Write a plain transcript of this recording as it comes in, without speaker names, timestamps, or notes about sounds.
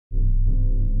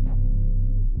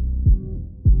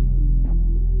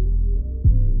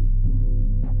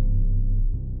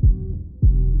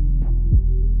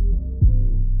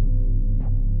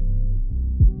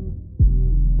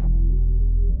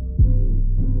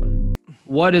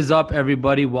What is up,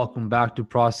 everybody? Welcome back to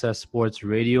Process Sports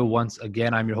Radio. Once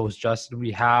again, I'm your host, Justin. We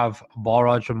have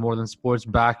Balraj from More Than Sports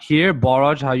back here.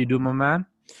 Balraj, how you doing, my man?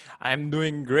 I'm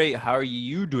doing great. How are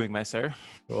you doing, my sir?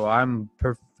 Well, I'm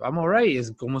all right.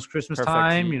 It's almost Christmas Perfect.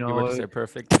 time, You were to say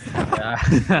perfect.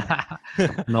 Yeah.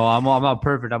 No, I'm not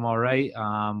perfect. I'm all right.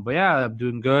 But yeah, I'm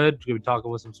doing good. We're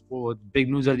talking about some sport, big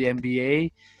news of the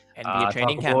NBA. NBA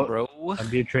training Talk camp, about bro.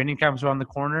 NBA training camps around the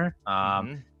corner.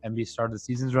 hmm NBA start of the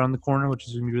season's around the corner, which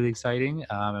is gonna be really exciting.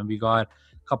 And we got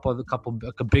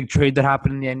a big trade that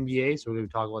happened in the NBA, so we're gonna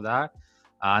talk about that.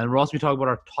 And we're also gonna talk about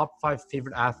our top 5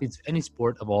 favorite athletes of any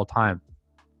sport of all time.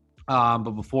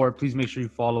 But before, please make sure you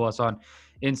follow us on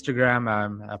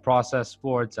Instagram, at Process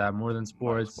Sports, at More Than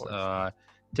Sports, TikTok.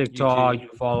 YouTube. You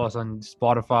can follow us on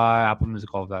Spotify, Apple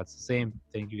Music, all of that. It's the same.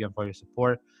 Thank you again for your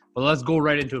support. But let's go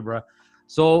right into it, bro.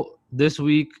 So this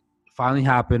week finally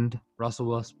happened. Russell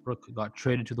Westbrook got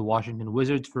traded to the Washington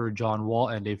Wizards for John Wall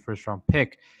and a first-round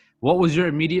pick. What was your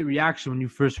immediate reaction when you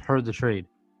first heard the trade?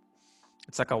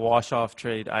 It's like a wash-off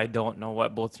trade. I don't know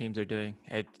what both teams are doing.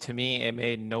 To me, it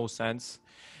made no sense.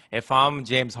 If I'm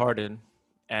James Harden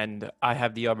and I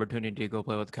have the opportunity to go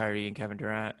play with Kyrie and Kevin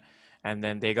Durant, and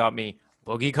then they got me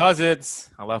Boogie Cousins.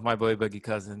 I love my boy Boogie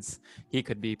Cousins. He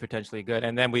could be potentially good.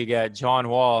 And then we get John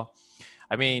Wall.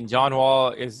 I mean, John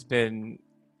Wall has been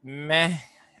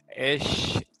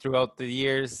meh-ish throughout the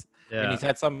years. Yeah. And he's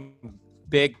had some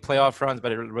big playoff runs,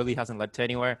 but it really hasn't led to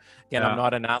anywhere. Again, Yeah. I'm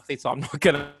not an athlete, so I'm not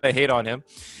going to hate on him.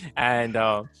 And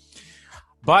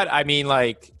but, I mean,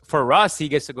 like, for Russ, he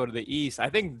gets to go to the East. I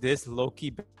think this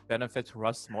low-key benefits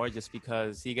Russ more just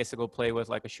because he gets to go play with,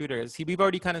 like, a shooter. We've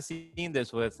already kind of seen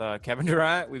this with Kevin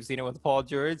Durant. We've seen it with Paul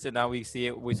George, and now we saw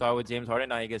it with James Harden.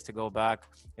 Now he gets to go back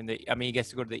he gets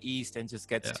to go to the East and just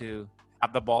gets to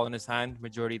have the ball in his hand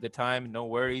majority of the time. No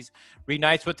worries.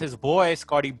 Reunites with his boy,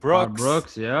 Scotty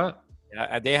Brooks. Yeah.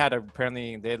 Yeah,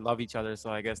 apparently they love each other, so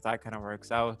I guess that kind of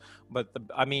works out. But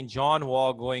John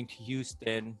Wall going to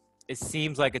Houston, it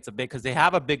seems like it's a big, because they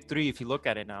have a big three if you look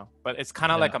at it now. But it's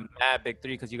kind of like a mad big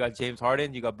three because you got James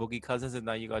Harden, you got Boogie Cousins, and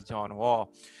now you got John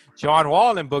Wall. John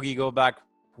Wall and Boogie go back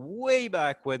way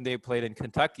back when they played in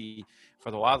Kentucky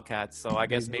for the Wildcats. So I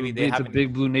guess maybe they have a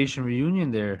Big Blue Nation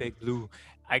reunion there. Big Blue.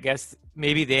 I guess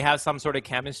maybe they have some sort of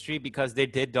chemistry because they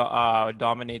did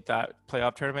dominate that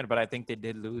playoff tournament, but I think they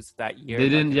did lose that year. They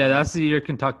didn't. Yeah, that's the year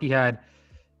Kentucky had.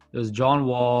 It was John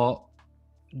Wall,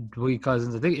 Boogie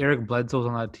Cousins. I think Eric Bledsoe's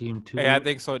on that team too. Yeah, I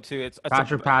think so too. It's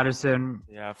Patrick Patterson.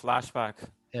 Yeah, flashback.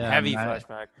 Yeah, heavy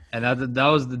flashback. And that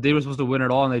was they were supposed to win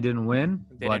it all and they didn't win.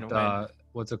 Didn't win.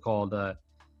 What's it called?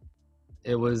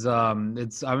 It was I'm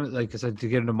like I said, to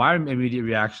get into my immediate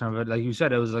reaction of it, like you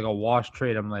said, it was like a wash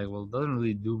trade. I'm like, well, it doesn't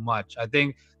really do much. I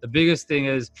think the biggest thing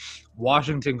is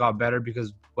Washington got better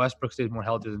because Westbrook stayed more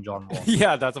healthy than John Wall.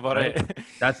 Yeah, that's about it.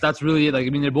 That's really it. Like, I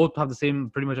mean, they both have the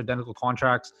same, pretty much identical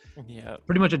contracts. Yeah.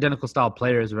 Pretty much identical style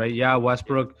players, right? Yeah,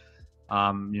 Westbrook,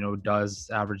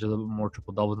 does average a little bit more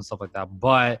triple doubles and stuff like that,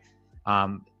 but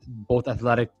both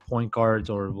athletic point guards,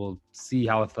 or we'll see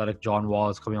how athletic John Wall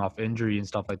is coming off injury and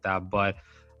stuff like that. But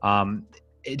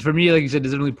for me, like you said, it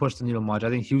doesn't really push the needle much.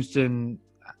 I think Houston,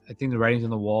 the writing's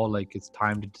on the wall. Like, it's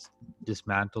time to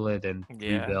dismantle it and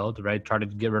rebuild, right? Try to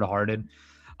get rid of Harden.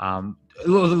 It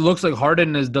looks like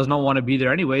Harden does not want to be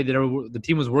there anyway. The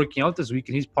team was working out this week,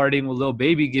 and he's partying with Lil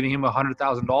Baby, giving him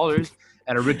 $100,000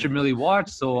 and a Richard Mille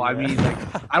watch. So, I mean, like,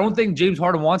 I don't think James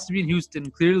Harden wants to be in Houston,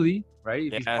 clearly,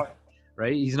 right?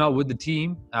 Right? He's not with the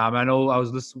team. I know I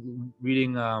was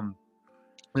reading the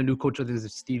new coach, I think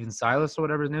is Steven Silas or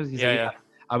whatever his name is. He's like,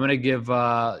 I'm going to give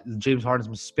James Harden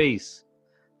some space.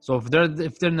 So if they're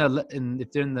in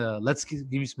the let's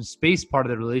give you some space part of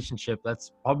the relationship,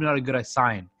 that's probably not a good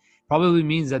sign. Probably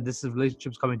means that this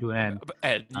relationship's coming to an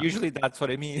end. Usually that's what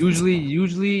it means.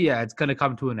 Usually, yeah, it's gonna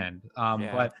come to an end.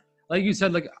 But like you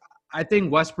said, like, I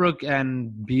think Westbrook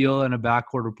and Beal in a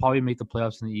backcourt will probably make the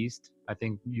playoffs in the East. I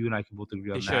think you and I can both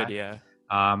agree on that. They should, yeah.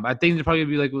 I think they'll probably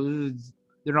be like,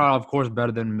 they're not, of course,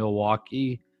 better than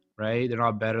Milwaukee, right? They're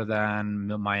not better than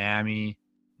Miami.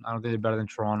 I don't think they're better than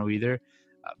Toronto either.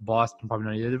 Boston probably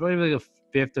not either. They're probably like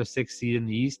a 5th or 6th seed in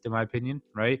the East, in my opinion,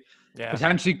 right? Yeah.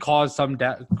 Potentially cause some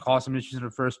issues in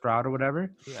the first round or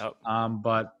whatever. Yeah.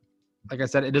 But like I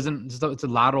said, it's a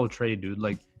lateral trade, dude.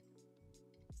 Like,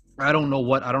 I don't know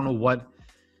what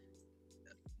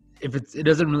if it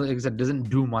doesn't really, like I said, doesn't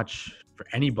do much for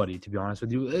anybody, to be honest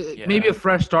with you. Maybe a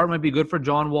fresh start might be good for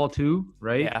John Wall too,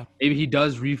 right? Yeah. Maybe he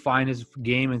does refine his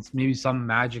game and maybe some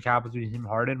magic happens between him and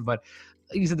Harden. But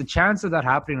like you said, the chance of that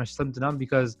happening are slim to none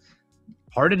because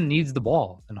Harden needs the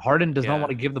ball, and Harden does not want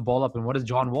to give the ball up. And what does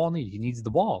John Wall need? He needs the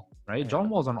ball, right? John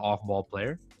Wall's an off-ball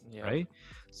player. Yeah. right?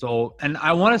 So, and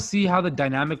I want to see how the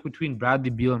dynamic between Bradley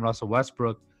Beal and Russell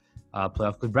Westbrook play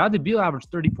off, because Bradley Beal averaged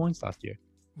 30 points last year.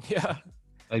 Yeah.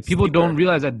 Like people don't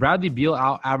realize that Bradley Beal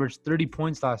averaged 30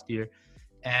 points last year,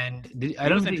 and I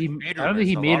don't think he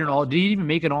made an all. Did he even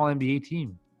make an All NBA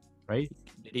team? Right?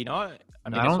 Did he not? I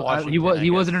mean, I it's don't. Washington.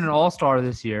 He wasn't an All Star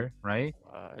this year, right?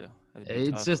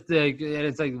 It's It's just like, and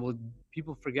it's like, well,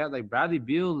 people forget like Bradley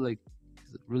Beal, like,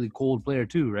 is a really cold player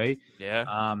too, right?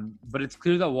 Yeah. But it's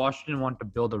clear that Washington want to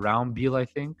build around Beal. I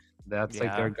think that's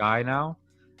like their guy now.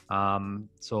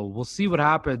 So we'll see what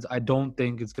happens. I don't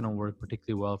think it's gonna work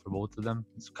particularly well for both of them.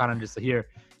 It's kind of just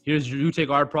here's you take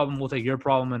our problem, we'll take your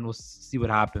problem, and we'll see what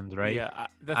happens, right? Yeah.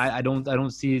 I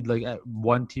don't see like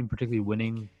one team particularly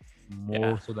winning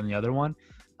more so than the other one.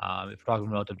 If we're talking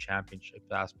relative championship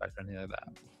aspect or anything like that.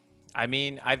 I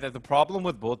mean, the problem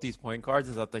with both these point guards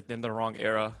is that they're in the wrong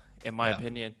era, in my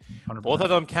opinion. 100%. Both of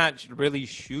them can't really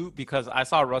shoot, because I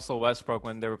saw Russell Westbrook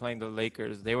when they were playing the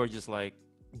Lakers. They were just like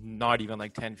not even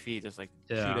like 10 feet, just like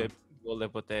shoot it, we'll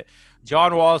live with it.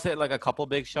 John Wall's hit like a couple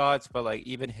big shots, but like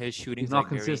even his shooting, he's not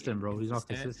consistent, bro. He's not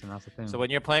consistent. That's the thing. So when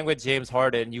you're playing with James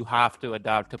Harden, you have to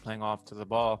adapt to playing off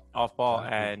ball,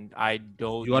 and I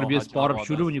don't. You got to be a spot-up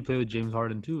shooter when you play with James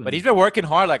Harden too. But he's been working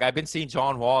hard. Like I've been seeing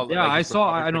John Wall. Yeah, like,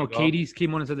 I know KD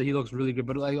came on and said that he looks really good,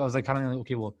 but like I was like kind of like,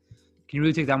 okay, well, can you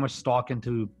really take that much stock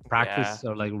into practice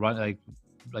or like run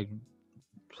like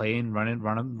playing, running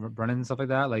and stuff like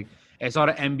that? Like it's not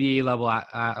an NBA level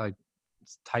like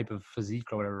type of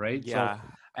physique or whatever, right? Yeah. So,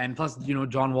 and plus, you know,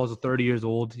 John Wall's 30 years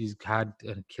old. He's had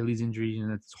an Achilles injury,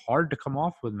 and it's hard to come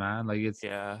off with, man. Like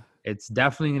it's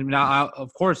definitely gonna be now.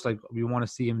 Of course, like we want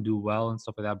to see him do well and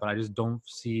stuff like that, but I just don't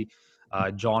see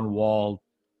John Wall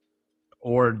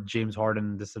or James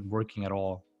Harden this is working at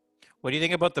all. What do you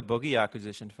think about the Boogie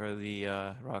acquisition for the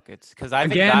Rockets? Because I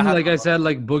think like I said,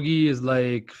 like Boogie is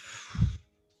like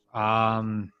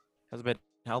has been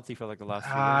healthy for like the last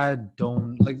few years. I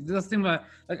don't like this thing. Like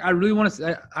I really want to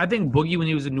say, I think Boogie when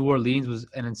he was in New Orleans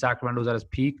and in Sacramento was at his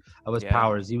peak of his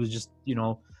powers. He was just, you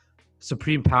know,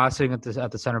 supreme passing at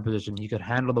the center position. He could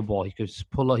handle the ball. He could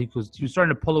pull up. He was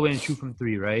starting to pull away and shoot from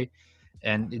three, right?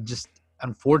 And it just,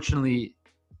 unfortunately,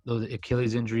 the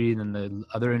Achilles injury and then the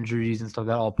other injuries and stuff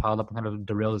that all piled up and kind of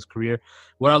derailed his career.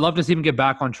 Would I love to see him get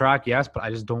back on track? Yes, but I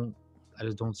just don't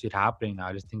see it happening now.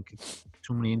 I just think it's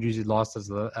too many injuries. He's lost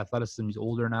his athleticism. He's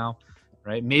older now,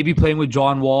 right? Maybe playing with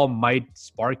John Wall might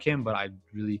spark him, but I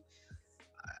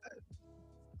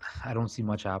don't see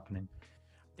much happening.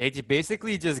 They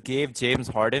basically just gave James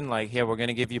Harden like, here, we're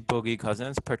gonna give you Boogie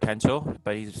Cousins potential,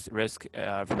 but he's risk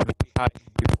very high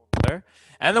player,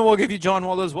 and then we'll give you John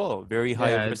Wall as well, very high.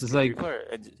 Yeah, it's just like,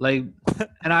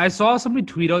 and I saw somebody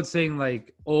tweet out saying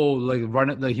like, oh, like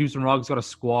run it, like Houston Rockets got a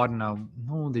squad now.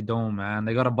 No, they don't, man.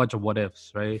 They got a bunch of what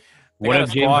ifs, right? They what got if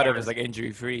a squad if it's like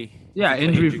injury free? Yeah,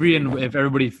 injury free, and if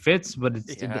everybody fits. But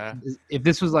if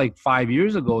this was like 5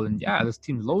 years ago, then yeah, this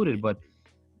team's loaded. But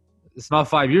it's not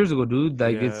 5 years ago, dude.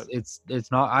 Like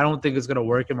it's not. I don't think it's gonna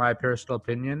work in my personal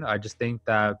opinion. I just think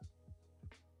that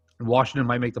Washington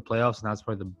might make the playoffs, and that's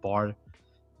probably the bar.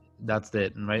 That's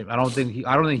it, right? I don't think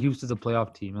Houston's a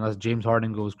playoff team unless James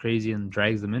Harden goes crazy and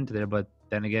drags them into there. But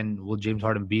then again, will James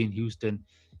Harden be in Houston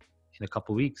in a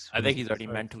couple weeks? I think he's already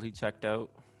mentally checked out.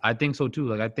 I think so too.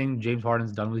 Like I think James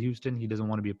Harden's done with Houston. He doesn't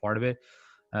want to be a part of it,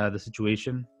 the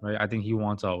situation, right? I think he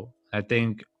wants out. I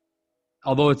think,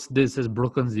 although this is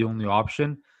Brooklyn's the only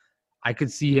option, I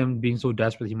could see him being so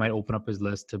desperate he might open up his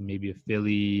list to maybe a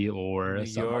Philly or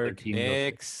some other team.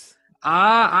 Knicks.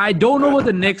 I don't know about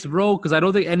the Knicks, bro, because I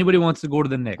don't think anybody wants to go to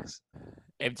the Knicks.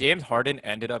 If James Harden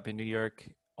ended up in New York,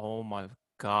 oh my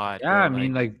God. Yeah, bro, I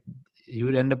mean, like he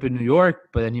would end up in New York,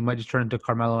 but then he might just turn into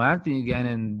Carmelo Anthony again,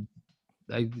 and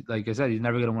like I said, he's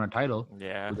never gonna win a title.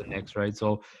 Yeah, with the Knicks, right?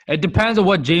 So it depends on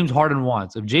what James Harden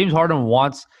wants. If James Harden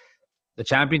wants the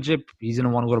championship, he's gonna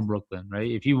want to go to Brooklyn, right?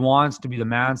 If he wants to be the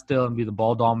man still and be the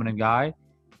ball dominant guy,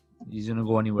 he's gonna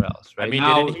go anywhere else, right? I mean,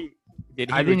 now, did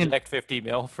he reject $50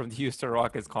 million from the Houston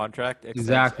Rockets contract?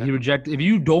 Exactly. He rejected. If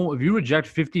you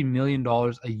reject $50 million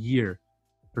a year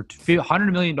for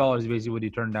 $100 million, is basically what he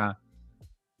turned down.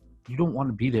 You don't want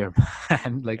to be there,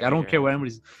 man. Like I don't care what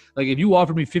anybody's like. If you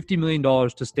offered me $50 million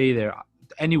to stay there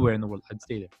anywhere in the world, I'd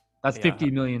stay there. That's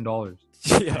 $50 million.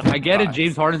 Yeah, I get it.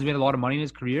 James Harden's made a lot of money in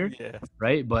his career,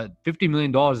 right? But $50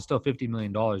 million is still $50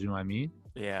 million. You know what I mean?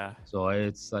 Yeah. So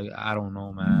it's like I don't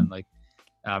know, man. Like.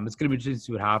 It's gonna be interesting to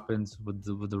see what happens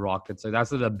with the Rockets. Like that's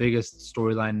the biggest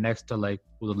storyline next to like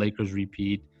will the Lakers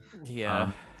repeat.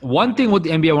 Yeah. One thing with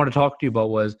the NBA I want to talk to you about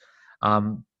was, I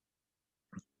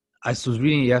was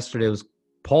reading it yesterday. It was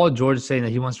Paul George saying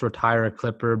that he wants to retire a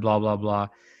Clipper. Blah blah blah.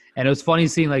 And it was funny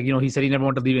seeing, like, he said he never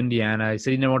wanted to leave Indiana. He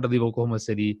said he never wanted to leave Oklahoma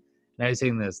City. Now he's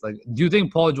saying this. Like, do you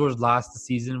think Paul George lasts the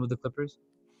season with the Clippers?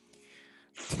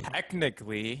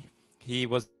 Technically, he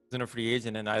wasn't a free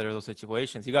agent in either of those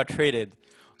situations. He got traded.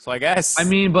 So I guess. I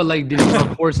mean, but like, did he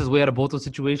not force his way out of both those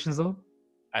situations though?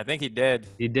 I think he did.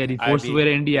 He did. He forced his way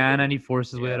to Indiana, and he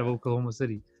forced his way out of Oklahoma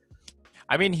City.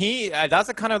 I mean, that's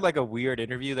a kind of like a weird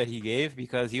interview that he gave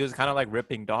because he was kind of like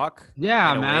ripping Doc.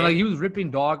 Yeah, man. Like, he was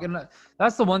ripping Doc, and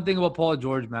that's the one thing about Paul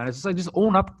George, man. It's just like, just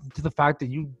own up to the fact that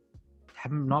you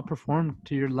have not performed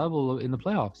to your level in the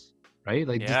playoffs, right?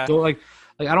 Like, just don't like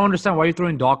I don't understand why you're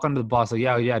throwing Doc under the bus. Like,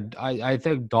 I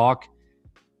think Doc.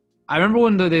 I remember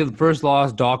when they first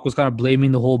lost, Doc was kind of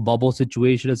blaming the whole bubble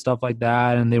situation and stuff like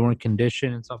that, and they weren't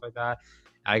conditioned and stuff like that.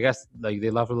 I guess, like, they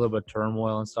left a little bit of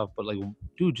turmoil and stuff, but, like,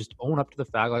 dude, just own up to the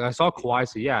fact. Like, I saw Kawhi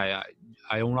say,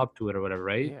 I own up to it or whatever,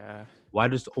 right? Yeah. Why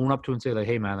just own up to it and say, like,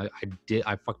 hey, man, like,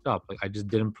 I fucked up. Like, I just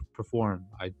didn't perform.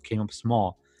 I came up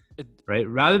small, right?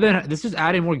 Rather than, this is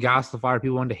adding more gas to the fire.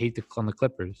 People want to hate on the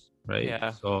Clippers, right?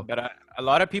 Yeah. So, but a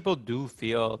lot of people do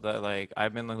feel that, like,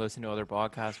 I've been listening to other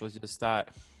podcasts, was just that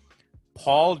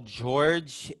Paul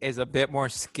George is a bit more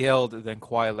skilled than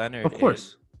Kawhi Leonard. Of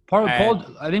course. Paul,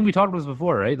 I think we talked about this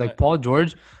before, right? Like, Paul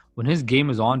George, when his game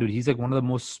is on, dude, he's like one of the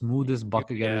most smoothest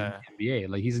bucket getters in the NBA.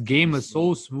 Like, his game is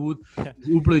so smooth, he's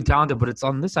uberly talented, but it's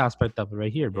on this aspect of it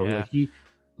right here, bro. Like, he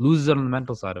loses it on the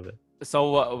mental side of it.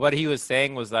 So what he was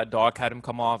saying was that Doc had him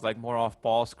come off like more off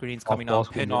ball screens, coming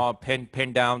off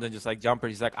pin downs, and just like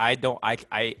jumpers. He's like,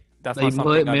 that's like, not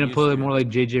something made him play more like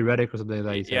JJ Redick or something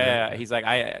like that. Yeah, he's like,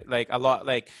 a lot.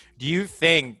 Like, do you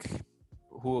think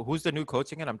who's the new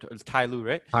coach again? It's Ty Lue,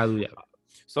 right? Ty Lue, yeah.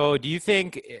 So do you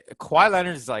think Kawhi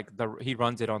Leonard is like he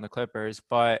runs it on the Clippers,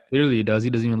 but clearly he does. He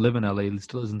doesn't even live in LA. He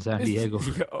still lives in San Diego.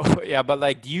 Yeah, but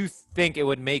like, do you think it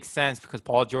would make sense because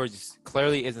Paul George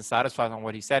clearly isn't satisfied on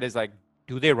what he said? Is like,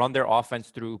 do they run their offense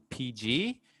through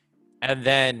PG, and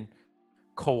then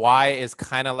Kawhi is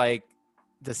kind of like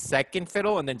the second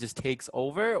fiddle and then just takes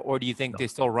over, or do you think they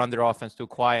still run their offense through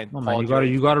Kawhi and Paul George?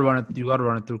 You gotta run it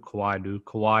through Kawhi, dude.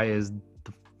 Kawhi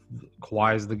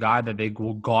is the guy that they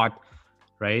got,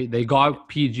 right? They got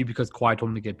PG because Kawhi told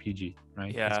them to get PG,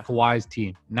 right? Yeah. It's Kawhi's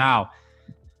team. Now,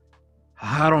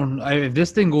 if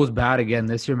this thing goes bad again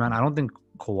this year, man, I don't think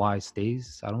Kawhi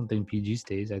stays. I don't think PG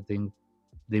stays. I think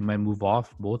they might move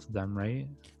off both of them, right?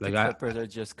 Like, the Clippers are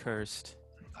just cursed.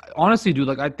 Honestly, dude,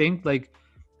 like, I think, like,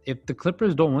 if the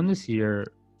Clippers don't win this year,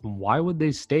 why would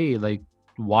they stay? Like,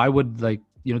 why would, like,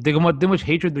 think about how much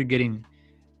hatred they're getting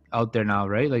out there now,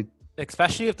 right? Like,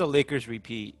 especially if the Lakers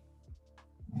repeat.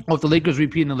 Oh, if the Lakers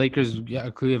repeat and the Lakers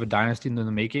clearly have a dynasty in the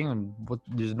making, and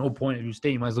there's no point if you stay.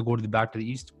 You might as well go back to the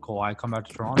East, Kawhi, come back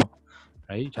to Toronto,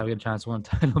 right? Try to get a chance to win a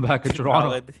title back in Toronto.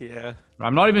 Valid, yeah.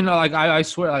 I'm not even like I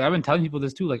swear, like, I've been telling people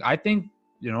this too. Like, I think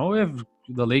if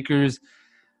the Lakers.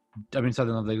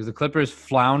 The Clippers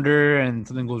flounder and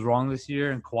something goes wrong this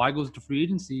year, and Kawhi goes to free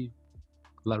agency.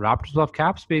 Raptors will have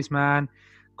cap space, man.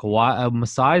 Kawhi,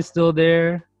 Masai's still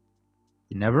there.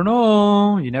 You never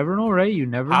know, right? You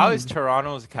never. How know. is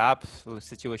Toronto's cap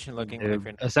situation looking?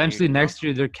 Essentially, next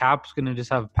year their cap's gonna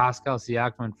just have Pascal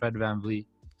Siakam and Fred VanVleet.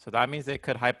 So that means they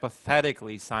could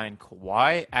hypothetically sign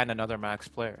Kawhi and another max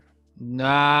player.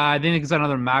 Nah, I think it's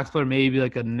another max player, maybe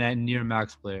like a near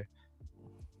max player.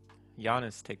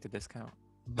 Giannis take the discount.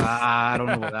 I don't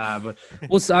know about that, but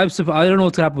I don't know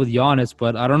what's happened with Giannis,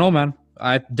 but I don't know, man.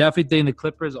 I definitely think the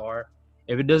Clippers are.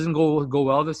 If it doesn't go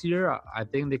well this year, I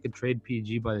think they could trade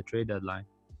PG by the trade deadline.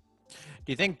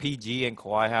 Do you think PG and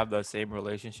Kawhi have the same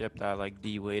relationship that like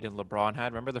D Wade and LeBron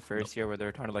had? Remember the first year where they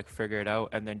were trying to like figure it out,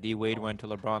 and then D Wade went to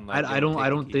LeBron. Like, I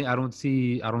don't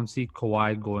see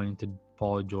Kawhi going to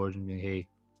Paul George and being, hey,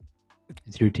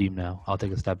 it's your team now. I'll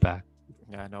take a step back.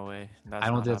 Yeah, no way. I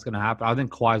don't think it's going to happen. I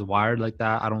think Kawhi's wired like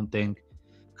that. I don't think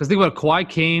 – because think about it. Kawhi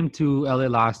came to LA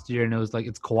last year, and it was like,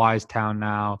 it's Kawhi's town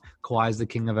now. Kawhi's the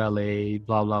king of LA,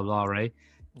 blah, blah, blah, right?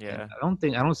 Yeah. And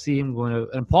I don't see him going to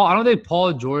 – and I don't think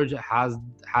Paul George has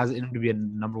it in him to be a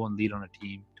number one lead on a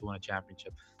team to win a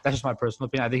championship. That's just my personal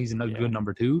opinion. I think he's a good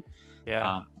number two.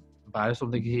 Yeah. But I just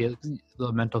don't think he has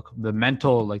the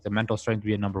mental strength to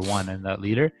be a number one and that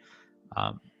leader.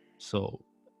 So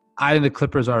 – I think the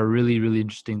Clippers are a really, really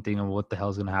interesting thing of what the hell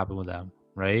is going to happen with them,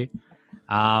 right?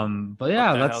 But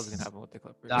yeah, what the hell's going to happen with the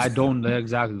Clippers? I don't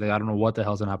exactly. I don't know what the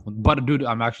hell's going to happen. But dude,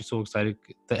 I'm actually so excited.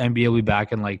 The NBA will be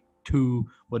back in like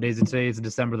what days it today? It's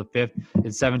December the 5th.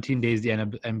 It's 17 days. The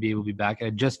NBA will be back, and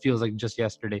it just feels like just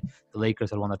yesterday the Lakers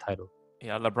had won the title.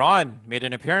 Yeah, LeBron made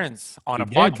an appearance on a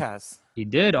podcast. He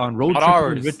did on Road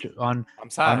Trip. I'm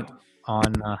sad.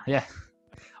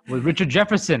 with Richard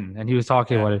Jefferson, and he was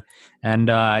talking about it, and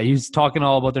he was talking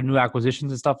all about their new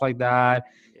acquisitions and stuff like that.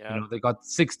 Yeah. You know, they got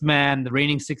sixth man, the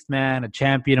reigning sixth man, a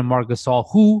champion, of Marc Gasol,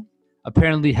 who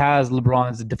apparently has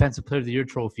LeBron's Defensive Player of the Year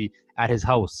trophy at his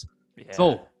house. Yeah.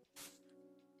 So,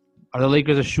 are the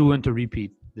Lakers a shoo-in to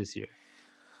repeat this year?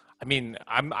 I mean,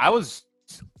 I was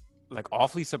like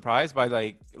awfully surprised by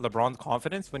like LeBron's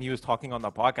confidence when he was talking on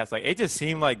the podcast. Like it just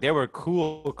seemed like they were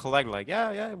cool, collect. Like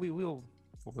yeah, we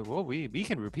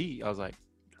can repeat. I was like,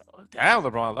 damn,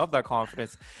 LeBron, I love that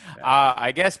confidence.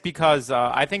 I guess because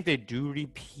I think they do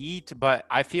repeat, but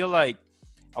I feel like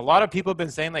a lot of people have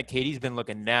been saying like KD's been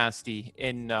looking nasty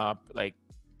in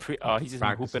he's just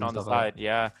been hooping on the side.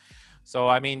 Yeah. So,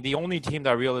 I mean, the only team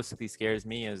that realistically scares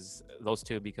me is those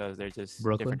two because they're just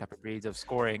Brooklyn? different type of breeds of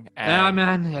scoring. Yeah,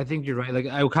 man, I think you're right. Like,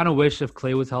 I kind of wish if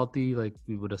Clay was healthy, like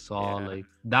we would have saw like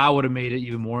that would have made it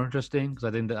even more interesting. Because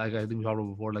I think that I think we talked about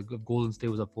before, like if Golden State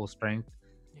was at full strength,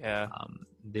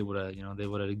 they would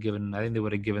have given. I think they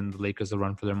would have given the Lakers a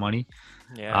run for their money.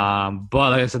 Yeah. But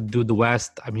like I said, dude, the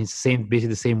West. I mean, basically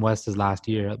the same West as last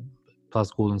year, plus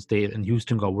Golden State, and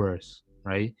Houston got worse.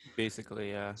 Right,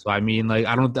 basically, yeah. So I mean, like,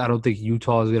 I don't think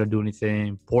Utah is gonna do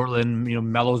anything. Portland, you know,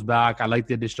 Melo's back. I like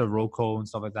the addition of Rocco and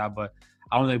stuff like that, but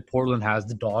I don't think Portland has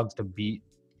the dogs to beat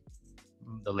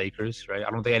the Lakers, right? I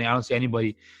don't see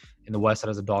anybody in the West that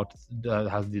has a dog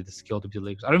has the skill to beat the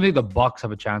Lakers. I don't think the Bucks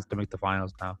have a chance to make the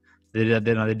finals now. They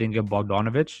didn't get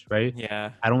Bogdanovich, right?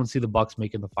 Yeah. I don't see the Bucks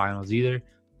making the finals either.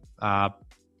 I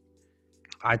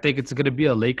think it's gonna be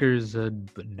a Lakers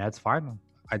Nets final.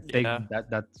 I think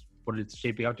that's what it's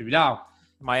shaping up to be now.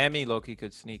 Miami Loki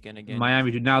could sneak in again.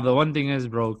 Miami, dude. Now the one thing is,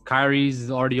 bro,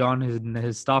 Kyrie's already on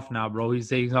his stuff now, bro. He's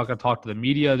saying he's not gonna talk to the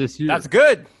media this year. That's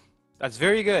good. That's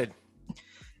very good.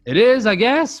 It is, I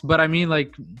guess, but I mean,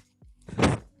 like,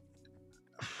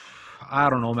 I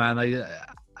don't know, man. Like,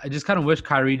 I just kind of wish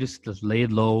Kyrie just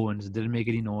laid low and just didn't make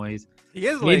any noise. He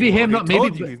is maybe him low. not.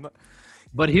 Maybe.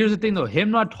 But here's the thing, though. Him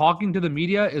not talking to the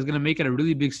media is gonna make it a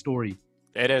really big story.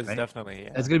 It is, right? Definitely.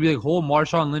 Yeah. It's gonna be like a whole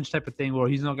Marshawn Lynch type of thing where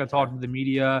he's not gonna talk to the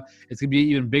media. It's gonna be an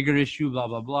even bigger issue. Blah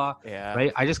blah blah. Yeah.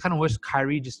 Right. I just kind of wish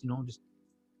Kyrie just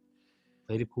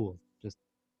played it cool. Just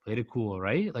played it cool,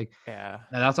 right? Like. Yeah.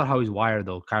 That's not how he's wired,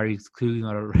 though. Kyrie's clearly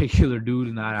not a regular dude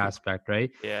in that aspect, right?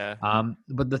 Yeah.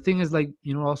 But the thing is, like,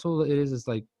 you know, also it's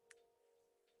like,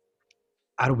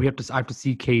 I have to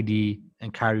see KD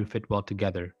and Kyrie fit well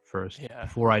together first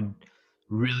before I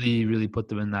really, really put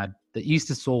them in that. The East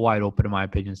is so wide open, in my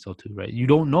opinion, still too, right? You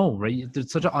don't know, right?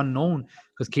 It's such an unknown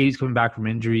because KD's coming back from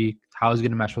injury. How is he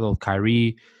going to mesh with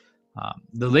Kyrie?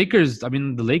 The Lakers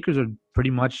are pretty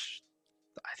much,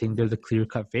 I think they're the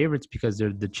clear-cut favorites because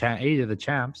they're the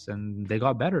champs, and they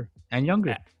got better and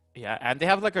younger. Yeah, and they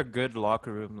have like a good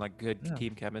locker room, like good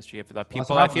team chemistry. For that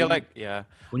people, I feel like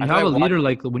when you have a leader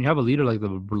like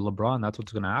LeBron, that's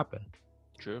what's going to happen.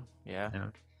 True. Yeah.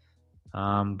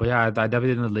 But yeah, I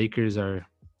definitely think the Lakers are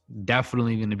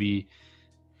definitely going to be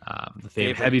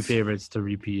the heavy favorites to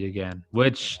repeat again,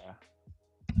 which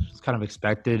is kind of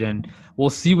expected, and we'll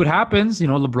see what happens. You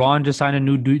know, LeBron just signed a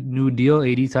new deal.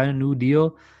 AD signed a new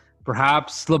deal.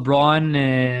 Perhaps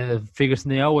LeBron figures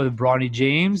something out with Bronny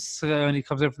James when he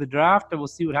comes in for the draft, and we'll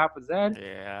see what happens then.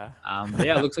 Yeah. But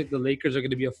yeah, it looks like the Lakers are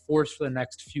going to be a force for the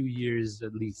next few years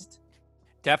at least.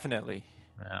 Definitely.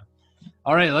 Yeah.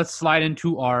 All right, let's slide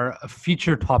into our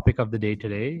feature topic of the day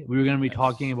today. We're going to be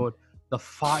talking about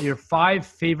your 5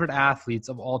 favorite athletes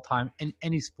of all time in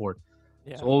any sport.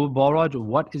 Yeah. So, Balraj,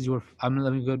 what is your?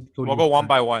 Let me go. We'll go one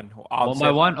by one. One by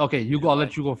one. Okay, you go. I'll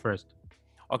let you go first.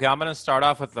 Okay, I'm gonna start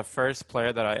off with the first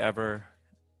player that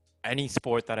any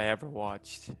sport that I ever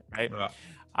watched. Right.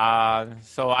 Yeah.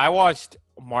 So I watched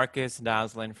Marcus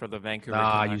Naslund for the Vancouver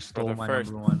Canucks. You stole my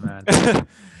number one, man.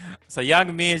 So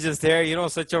young me is just there,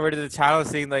 switch over to the channel,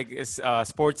 seeing like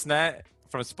Sportsnet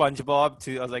from SpongeBob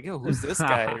to, I was like, yo, who's this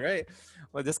guy, right?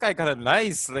 Well, this guy kind of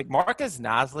nice. Like Marcus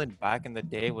Naslund back in the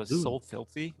day was so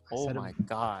filthy. Oh my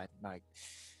God. Like,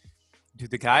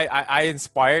 dude, the guy I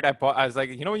inspired, I was like,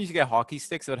 when you get hockey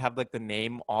sticks, it would have like the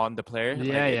name on the player.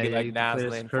 Like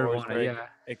Naslund.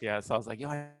 So I was like, yo,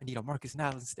 I need a Marcus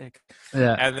Naslund stick.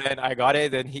 Yeah. And then I got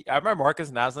it. Then I remember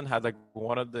Marcus Naslund had like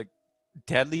one of the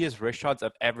deadliest wrist shots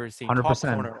I've ever seen.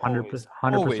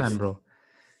 100%, bro.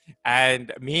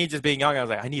 And me just being young, I was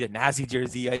like, I need a Nazi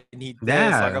jersey. I need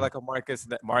this. So I got like a Marcus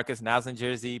Naslund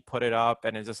jersey, put it up,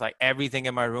 and it's just like everything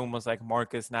in my room was like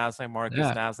Marcus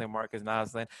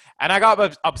Naslund. And I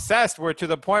got obsessed to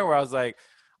the point where I was like,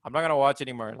 I'm not gonna watch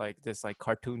anymore like this like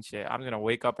cartoon shit. I'm gonna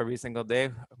wake up every single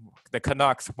day. The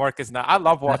Canucks, I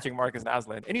love watching Marcus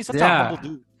Naslund, and he's such a humble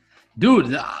dude.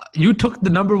 Dude, you took the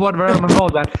number one right on the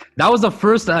nose, man. That was the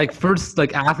first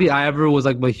athlete I ever was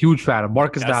like a huge fan of,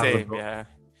 Marcus Yeah, Dazzler, same. bro. Yeah.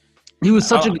 He was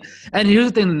such Oh, a. And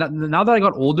here's the thing: now that I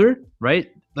got older, right?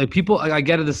 Like people, like, I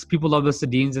get it. This people love the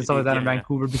Sedins and stuff like that in yeah.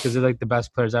 Vancouver because they're like the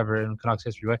best players ever in Canucks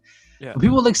history, right? Yeah. But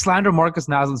people like slander Marcus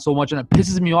Naslund so much, and it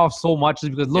pisses me off so much, is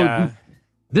because look, dude, Yeah.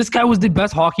 this guy was the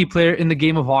best hockey player in the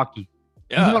game of hockey.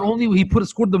 He not Yeah. only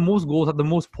scored the most goals, had the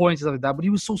most points, and stuff like that, but he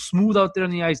was so smooth out there on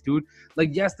the ice, dude. Like,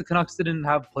 yes, the Canucks didn't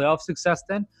have playoff success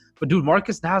then, but dude,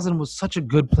 Marcus Naslund was such a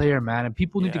good player, man, and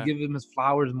people need to Yeah. give him his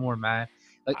flowers more, man.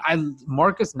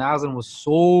 Marcus Naslund was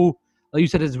so, like you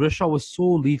said, his wrist shot was so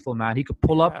lethal, man. He could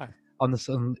pull up Yeah. on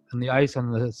the ice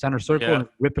on the center circle Yeah. and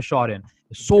rip a shot in.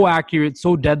 So accurate,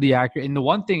 so deadly accurate. And the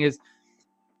one thing is,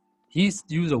 he's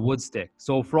used a wood stick.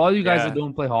 So for all you guys that Yeah.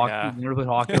 don't play hockey, Yeah. never played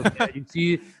hockey, you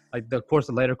see like of course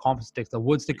the lighter composite sticks. The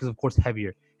wood stick is of course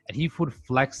heavier, and he would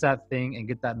flex that thing and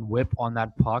get that whip on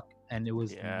that puck, and it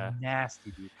was Yeah.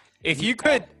 nasty, dude. If you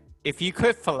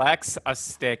could flex a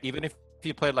stick, even if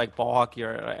you played like ball hockey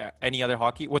or any other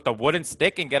hockey with a wooden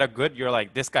stick and get a good, you're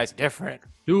like, this guy's different.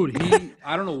 Dude,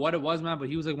 I don't know what it was, man, but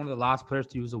he was like one of the last players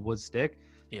to use a wood stick.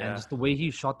 Yeah. And just the way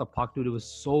he shot the puck, dude, it was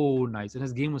so nice. And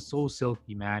his game was so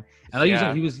silky, man. And like you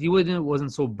Yeah. said, he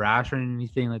wasn't so brash or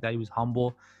anything like that. He was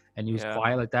humble and he was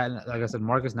quiet like that. And like I said,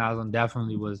 Marcus Naslund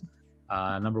definitely was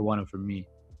number one for me.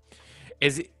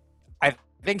 I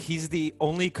think he's the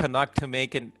only Canuck to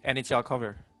make an NHL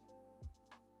cover.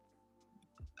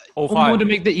 Only one to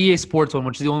make the EA Sports one,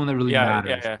 which is the only one that really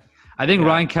matters. Yeah. I think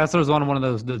Ryan Kessler is on one of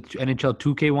those the NHL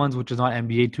 2K ones, which is not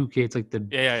NBA 2K. It's like the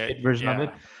version of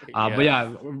it. But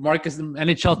yeah, Marcus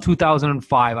NHL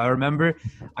 2005. I remember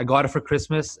I got it for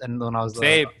Christmas, and when I was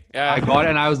I got it,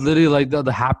 and I was literally like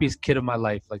the happiest kid of my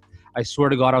life. Like I swear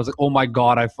to God, I was like, oh my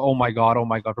God,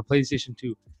 for PlayStation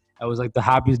 2. I was like the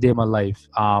happiest day of my life.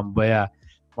 But yeah,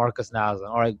 Marcus Naslund.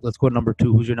 All right, let's go to number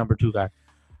 2. Who's your number 2 guy?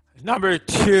 Number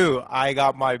 2, I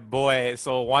got my boy.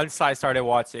 So once I started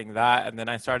watching that, and then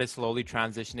I started slowly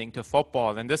transitioning to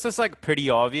football. And this is like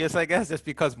pretty obvious, I guess, just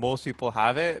because most people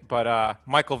have it. But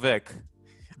Michael Vick.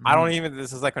 Mm-hmm. I don't even.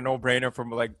 This is like a no-brainer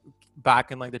from like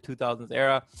back in like the 2000s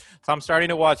era. So I'm starting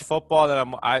to watch football,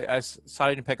 and I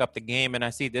started to pick up the game, and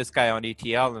I see this guy on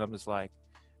ETL, and I'm just like,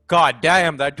 God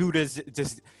damn, that dude is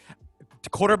just.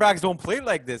 Quarterbacks don't play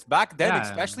like this back then,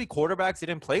 especially quarterbacks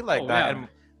didn't play like that. Yeah. And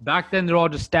back then, they're all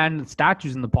just standing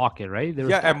statues in the pocket, right?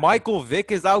 And Michael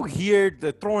Vick is out here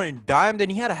throwing dimes.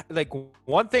 And he had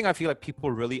one thing I feel like people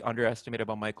really underestimate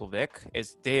about Michael Vick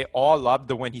is they all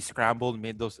loved when he scrambled and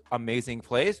made those amazing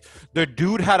plays. The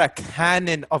dude had a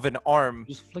cannon of an arm.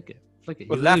 Just flick it.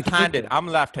 Left-handed. I'm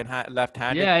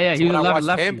left-handed. Yeah. He was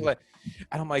left.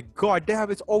 And I'm like, God damn,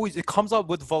 it comes out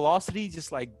with velocity,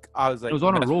 just like I was like. It was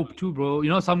on a rope too, bro. You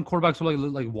know, some quarterbacks were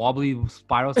like wobbly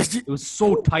spirals. It was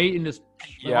so tight and just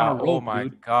on a rope, oh my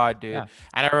God, dude. Yeah.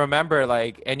 And I remember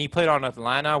and he played on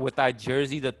Atlanta with that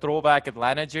jersey, the throwback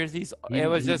Atlanta jerseys.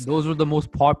 Those were the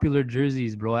most popular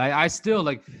jerseys, bro. I still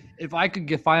like, if I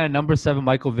could find a number 7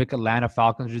 Michael Vick Atlanta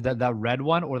Falcons jersey, that red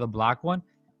one or the black one.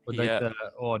 With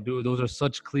dude, those are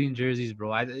such clean jerseys,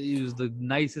 bro. It was the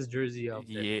nicest jersey out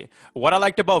there. Yeah. What I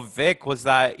liked about Vic was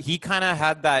that he kind of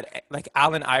had that like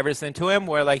Allen Iverson to him,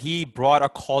 where like he brought a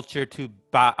culture to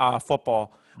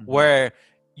football, where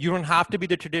you don't have to be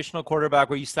the traditional quarterback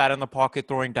where you sat in the pocket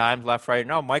throwing dimes left, right.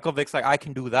 No, Michael Vick's like, I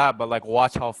can do that, but like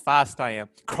watch how fast I am.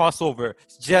 Crossover,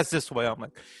 just this way. I'm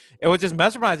like, it was just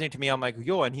mesmerizing to me. I'm like,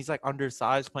 yo, and he's like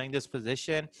undersized playing this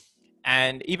position.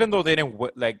 And even though they didn't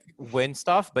win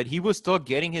stuff, but he was still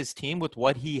getting his team with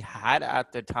what he had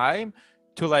at the time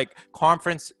to like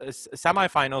conference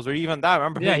semifinals or even that.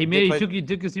 Remember? Yeah, he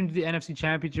took his team to the NFC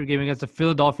Championship game against the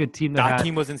Philadelphia team that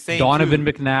team was insane. Donovan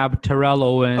McNabb, Terrell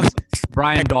Owens,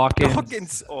 Brian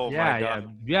Dawkins. Oh my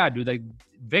God. Yeah, dude. Like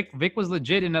Vic was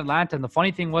legit in Atlanta, and the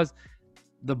funny thing was,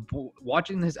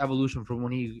 watching his evolution from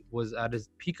when he was at his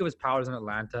peak of his powers in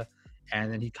Atlanta. And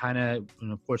then he kind of,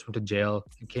 of course, went to jail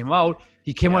and came out.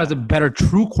 He came out as a better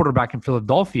true quarterback in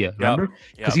Philadelphia, remember?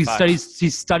 Because he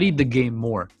studied the game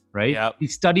more, right? Yep. He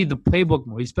studied the playbook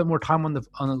more. He spent more time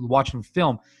on watching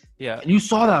film. Yeah. And you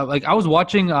saw that. Like I was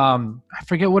watching, I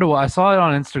forget what it was. I saw it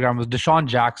on Instagram. It was Deshaun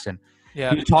Jackson.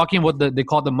 Yeah. He was talking about they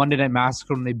called the Monday Night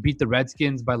Massacre when they beat the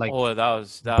Redskins by like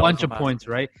that bunch of points,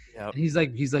 right? Yep. And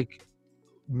he's like,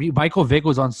 Michael Vick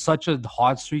was on such a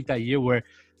hot streak that year where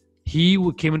he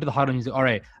came into the huddle and he's like, all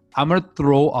right, I'm going to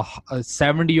throw a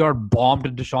 70-yard bomb to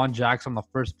Deshaun Jackson on the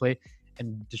first play.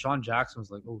 And Deshaun Jackson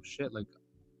was like, oh shit, like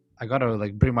I got to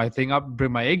like bring my thing up,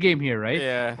 bring my A game here, right?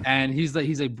 Yeah. And he's like,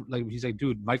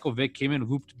 dude, Michael Vick came in,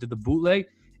 did the bootleg,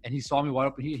 and he saw me wide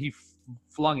open. He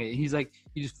flung it. He's like,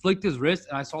 he just flicked his wrist,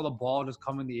 and I saw the ball just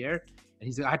come in the air. And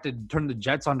he's like, I had to turn the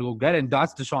jets on to go get it. And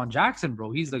that's Deshaun Jackson,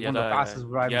 bro. He's like one of the fastest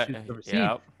wide receivers I've ever seen.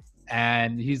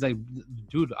 And he's like,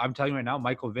 dude, I'm telling you right now,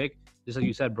 Michael Vick, just like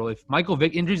you said, bro, if Michael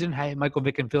Vick injuries didn't have Michael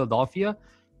Vick in Philadelphia,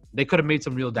 they could have made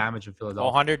some real damage in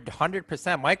Philadelphia.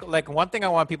 100%. Michael, like one thing I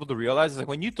want people to realize is like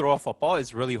when you throw a football,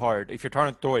 it's really hard. If you're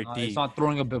trying to throw it deep, it's not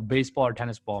throwing a baseball or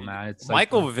tennis ball, man. It's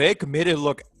Michael Vick made it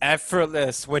look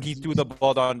effortless when he threw the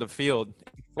ball down the field.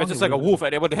 It's just like a woof,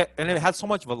 and it had so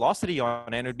much velocity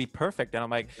on it, and it'd be perfect. And I'm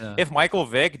like, if Michael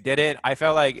Vick did it, I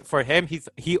felt like for him,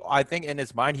 I think in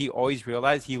his mind, he always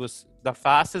realized he was the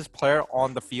fastest player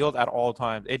on the field at all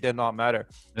times. It did not matter.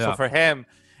 So for him,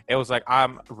 it was like,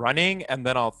 I'm running and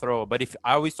then I'll throw. But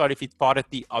I always thought if he thought it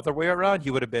the other way around,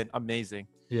 he would have been amazing.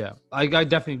 Yeah, I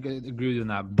definitely agree with you on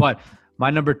that. But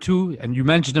my number 2, and you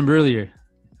mentioned him earlier,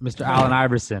 Mr. Allen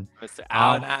Iverson. Mr.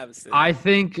 Allen Iverson. I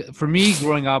think for me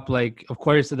growing up, like, of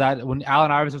course, that when Allen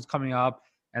Iverson was coming up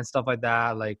and stuff like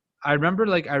that, like, I remember,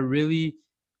 like, I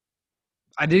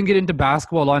didn't get into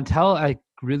basketball until I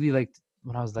really, like,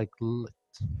 when I was, like,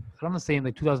 around the same,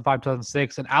 like, 2005,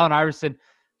 2006. And Allen Iverson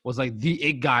was, like, the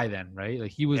it guy then, right?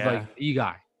 Like, he was, like, the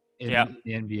guy in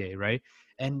the NBA, right?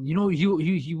 And, you know,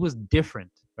 he was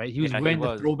different. Right, he was wearing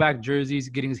the throwback jerseys,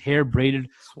 getting his hair braided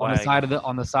on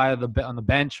the side of the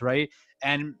bench, right?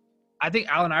 And I think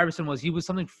Allen Iverson was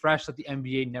something fresh that the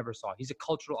NBA never saw. He's a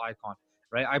cultural icon,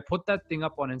 right? I put that thing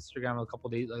up on Instagram a couple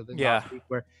of days, last week,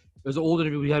 where it was an old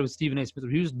interview we had with Stephen A. Smith.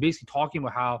 He was basically talking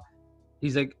about how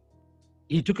he's like,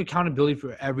 he took accountability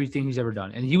for everything he's ever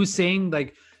done, and he was saying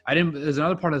like, there's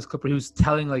another part of this clip where he was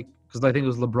telling like, because I think it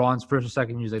was LeBron's first or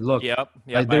second. He was like, "Look,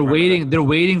 like they're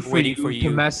waiting for you to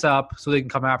mess up so they can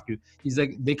come after you." He's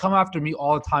like, "They come after me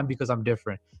all the time because I'm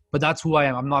different, but that's who I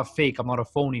am. I'm not fake. I'm not a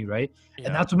phony, right?" Yeah.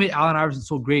 And that's what made Allen Iverson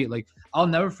so great. Like, I'll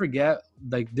never forget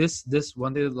like this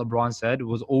one thing that LeBron said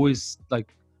was always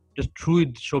like, just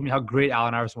truly showed me how great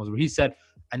Allen Iverson was. Where he said,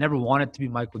 "I never wanted to be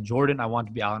Michael Jordan. I wanted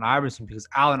to be Allen Iverson because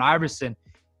Allen Iverson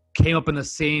came up in the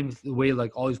same way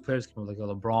like all these players came up, like a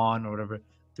LeBron or whatever."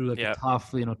 Through like a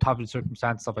tough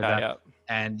circumstance, stuff like that. Yeah.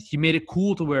 And he made it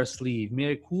cool to wear a sleeve, made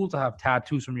it cool to have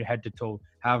tattoos from your head to toe,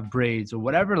 have braids or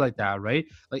whatever like that, right?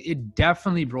 Like it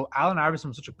definitely, bro. Allen Iverson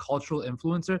was such a cultural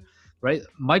influencer, right?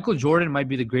 Michael Jordan might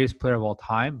be the greatest player of all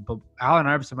time, but Allen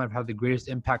Iverson might have had the greatest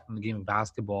impact on the game of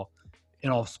basketball in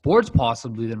all sports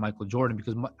possibly than Michael Jordan,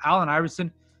 because Allen Iverson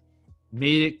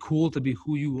made it cool to be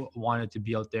who you wanted to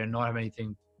be out there and not have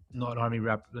anything,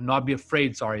 not be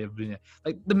afraid, of doing it.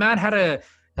 Like the man had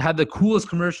the coolest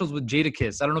commercials with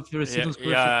Jadakiss. I don't know if you've ever seen those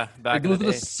commercials. Yeah, like, those are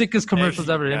the sickest commercials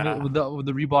ever. With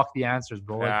the Reebok The Answers,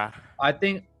 bro. Like, I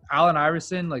think Allen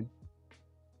Iverson, like,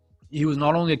 he was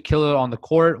not only a killer on the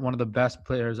court, one of the best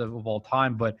players of all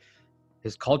time, but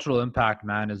his cultural impact,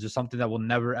 man, is just something that will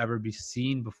never, ever be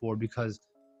seen before, because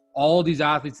all these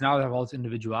athletes now that have all this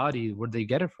individuality, where'd they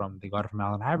get it from? They got it from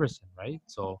Allen Iverson, right?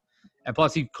 So, and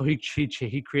plus he created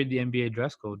the NBA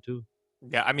dress code too.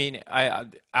 Yeah, I mean,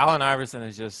 Allen Iverson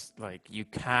is just like, you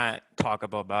can't talk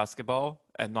about basketball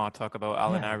and not talk about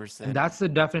Allen Iverson. And that's the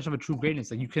definition of a true greatness.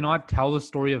 Like, you cannot tell the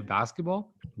story of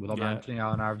basketball without mentioning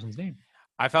Allen Iverson's name.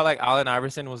 I felt like Allen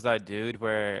Iverson was that dude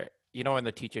where, you know, when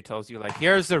the teacher tells you like,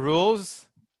 here's the rules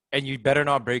and you better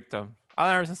not break them.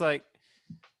 Allen Iverson's like,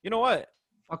 you know what?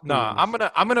 Nah,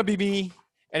 I'm gonna be me.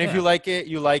 And if you like it,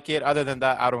 you like it. Other than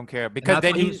that, I don't care. Because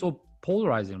then he was so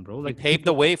polarizing, bro. Like, he paved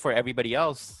the way for everybody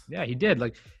else. Yeah, he did.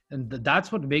 Like, and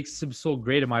that's what makes him so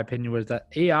great, in my opinion, was that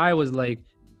AI was like,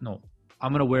 no,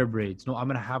 I'm gonna wear braids. No, I'm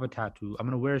gonna have a tattoo. I'm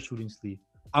gonna wear a shooting sleeve.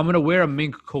 I'm gonna wear a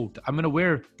mink coat. I'm gonna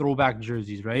wear throwback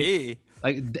jerseys, right? Yeah.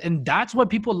 Like, and that's what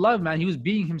people love, man. He was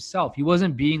being himself. He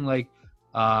wasn't being like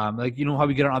you know how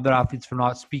we get on other athletes for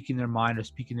not speaking their mind or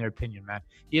speaking their opinion, man.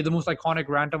 He had the most iconic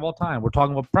rant of all time. We're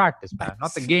talking about practice, man.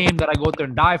 Not the game that I go out there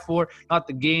and die for. Not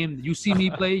the game that you see me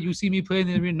play. You see me play in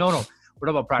the arena. No. We're talking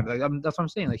about practice. Like, that's what I'm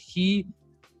saying. Like, he's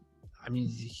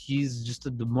just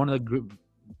one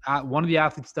of the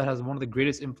athletes that has one of the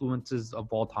greatest influences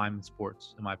of all time in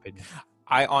sports, in my opinion.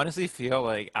 I honestly feel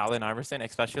like Allen Iverson,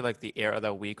 especially like the era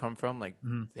that we come from, like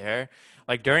there,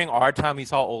 like during our time, we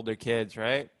saw older kids,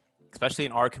 right? Especially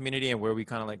in our community and where we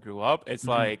kind of like grew up. It's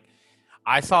like,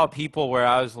 I saw people where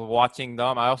I was watching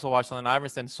them. I also watched Allen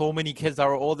Iverson. So many kids that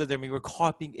were older than me were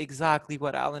copying exactly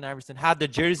what Allen Iverson had. The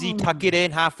jersey, tuck it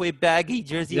in, halfway baggy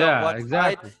jersey on one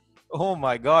side. Oh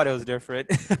my God, it was different.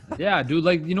 Yeah, dude.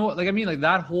 Like, you know, like, I mean, like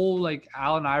that whole like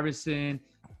Allen Iverson,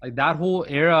 like that whole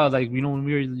era, like, you know, when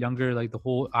we were younger, like the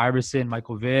whole Iverson,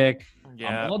 Michael Vick,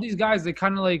 all these guys, they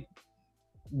kind of like,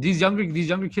 these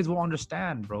younger kids won't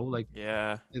understand, bro. Like,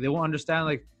 they won't understand.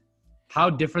 Like, how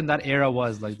different that era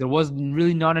was. Like there was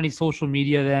really not any social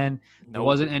media then. There Nope.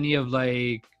 wasn't any of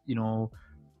like,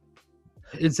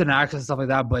 instant access and stuff like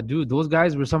that. But dude, those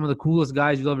guys were some of the coolest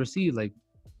guys you'll ever see. Like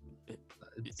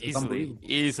it's unbelievable.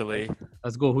 Easily.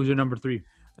 Let's go. Who's your number 3?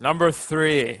 Number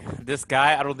 3, this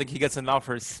guy, I don't think he gets enough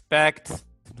respect.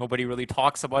 Nobody really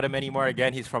talks about him anymore.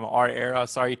 Again, he's from our era.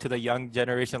 Sorry to the young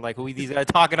generation, like who these guys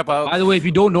talking about. By the way, if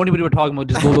you don't know anybody we're talking about,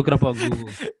 just go look it up on Google.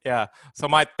 Yeah. So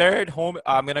my third home,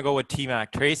 I'm gonna go with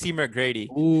T-Mac, Tracy McGrady.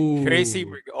 Ooh.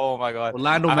 Oh my God.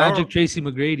 Orlando Magic, Tracy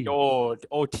McGrady.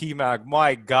 Oh, T-Mac,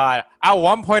 my God. At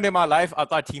one point in my life, I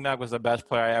thought T-Mac was the best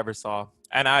player I ever saw.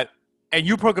 And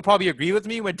you could probably agree with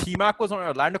me when T-Mac was on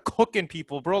Orlando cooking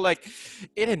people, bro. Like,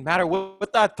 it didn't matter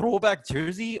with that throwback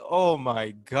jersey. Oh,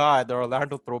 my God. The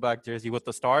Orlando throwback jersey with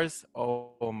the stars.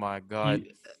 Oh my God.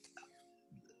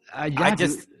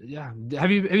 Yeah.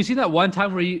 Have you seen that one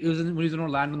time where when he was in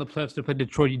Orlando in the playoffs to play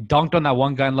Detroit? He dunked on that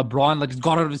one guy and LeBron like just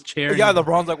got out of his chair. Yeah,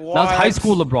 LeBron's like, what? That was high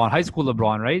school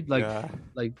LeBron, right?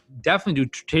 Like definitely,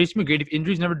 dude. Tracy McGrady, if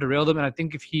injuries never derailed him, and I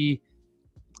think if he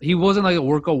wasn't like a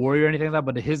workout warrior or anything like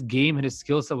that, but his game and his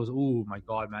skill set was, oh my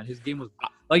God, man. His game was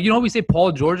like, how we say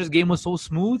Paul George's game was so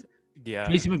smooth? Yeah.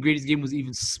 Tracy McGrady's game was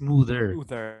even smoother.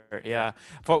 Yeah.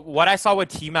 For what I saw with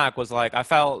T-Mac was like, I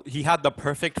felt he had the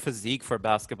perfect physique for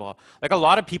basketball. Like a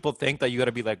lot of people think that you got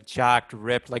to be like jacked,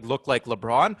 ripped, like look like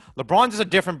LeBron. LeBron's just a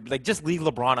different, like just leave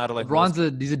LeBron out of like.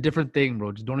 He's a different thing,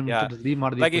 bro. Just don't even just leave him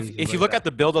out of the equation. Like if you look at the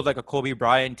build of like a Kobe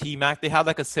Bryant, T-Mac, they had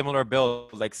like a similar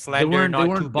build, like slender, they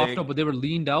weren't buffed up, but they were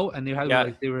leaned out and they had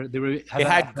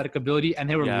athletic ability and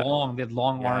they were long. They had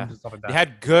long arms and stuff like that. They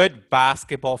had good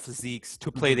basketball physiques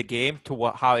to play the game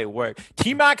how it worked.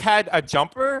 T-Mac had a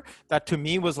jumper that to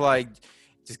me was like,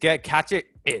 just catch it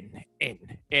in.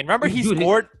 Remember he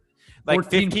scored like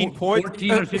 15 points?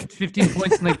 14 or 15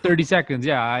 points in like 30 seconds.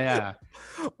 Yeah.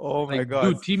 Oh my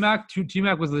God. Dude,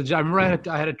 T-Mac was legit. I remember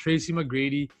I had a Tracy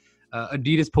McGrady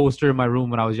Adidas poster in my room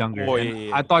when I was younger. Oh,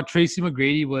 yeah. I thought Tracy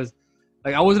McGrady was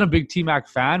like, I wasn't a big T-Mac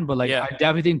fan, but like I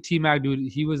definitely think T-Mac,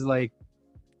 dude, he was like,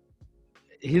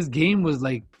 his game was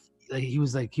like he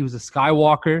was a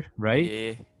Skywalker, right?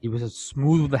 Yeah. He was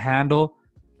smooth with the handle,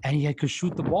 and he could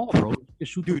shoot the ball, bro. He could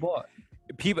shoot the ball.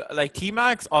 People like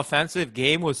T-Mac's offensive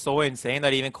game was so insane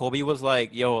that even Kobe was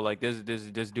like, "Yo, like this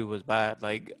dude was bad."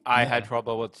 Like I had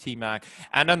trouble with T-Mac.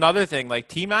 And another thing, like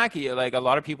T-Mac, like a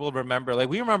lot of people remember, like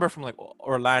we remember from like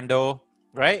Orlando,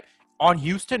 right? On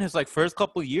Houston, his like first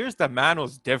couple of years, that man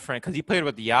was different because he played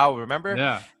with Yao. Remember?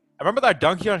 Yeah. I remember that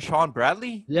dunk on Sean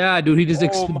Bradley. Yeah, dude, he just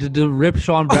ripped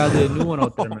Sean Bradley a new one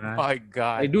out there, man. Oh my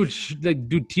God, like,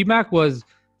 dude, T-Mac was.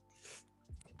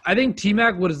 I think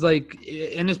T-Mac was like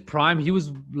in his prime. He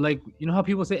was like, how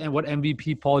people say, and what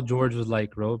MVP Paul George was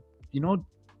like, bro.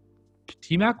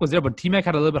 T-Mac was there, but T-Mac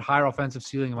had a little bit higher offensive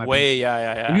ceiling.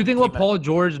 Yeah. If you think about Paul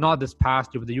George, not this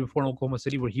past year, but the year before in Oklahoma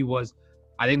City, where he was,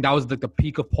 I think that was like the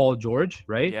peak of Paul George,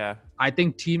 right? Yeah. I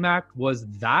think T-Mac was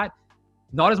that.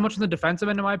 Not as much on the defensive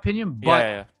end, in my opinion,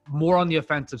 but more on the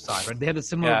offensive side, right? They had a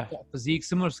similar physique,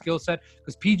 similar skill set,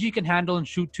 because PG can handle and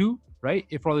shoot too, right?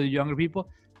 If for all the younger people.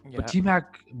 Yeah. But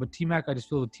T-Mac, I just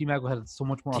feel T-Mac had so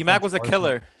much more. T-Mac was a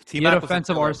killer. He had an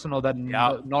offensive arsenal that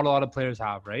not a lot of players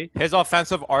have, right? His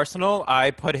offensive arsenal,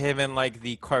 I put him in like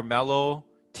the Carmelo.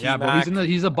 T-Mac, but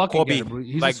he's a bucket Kobe, getter, bro.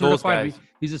 He's like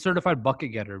a certified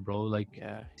bucket getter, bro. Like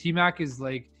T-Mac is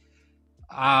like.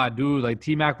 Dude, like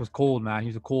T-Mac was cold, man. He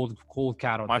was a cold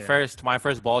cat out there. My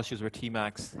first ball shoes were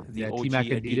T-Macs. T-Mac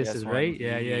Adidas is right.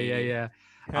 Yeah.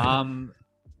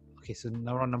 Okay, so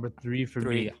now we're on number 3 for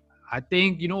me. I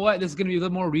think this is gonna be a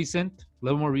little more recent.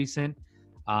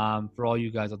 For all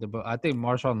you guys out there, but I think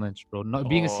Marshawn Lynch, bro.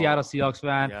 Being a Seattle Seahawks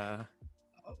fan,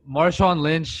 Marshawn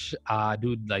Lynch,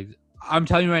 dude. Like I'm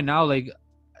telling you right now, like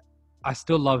I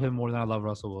still love him more than I love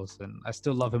Russell Wilson. I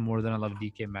still love him more than I love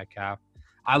DK Metcalf.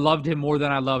 I loved him more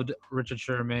than I loved Richard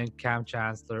Sherman, Cam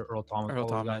Chancellor, Earl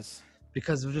Thomas. Guys,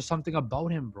 because there's just something about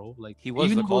him, bro. Like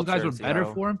even if those guys were better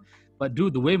for him, but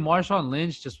dude, the way Marshawn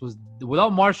Lynch just was.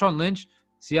 Without Marshawn Lynch,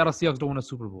 Seattle Seahawks don't win a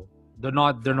Super Bowl. They're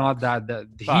not that.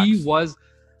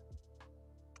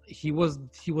 He was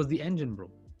the engine, bro.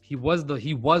 He was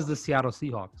the Seattle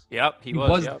Seahawks. Yep, he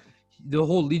was. The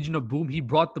whole Legion of Boom. He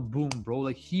brought the boom, bro.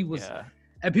 Like he was. Yeah.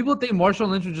 And people think Marshawn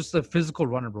Lynch was just a physical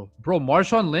runner, bro. Bro,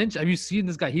 Marshawn Lynch, have you seen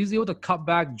this guy? He's able to cut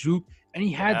back, juke, and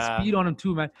he had speed on him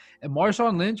too, man. And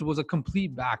Marshawn Lynch was a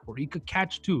complete back, bro. He could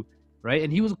catch too, right?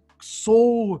 And he was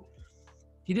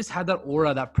he just had that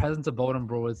aura, that presence about him,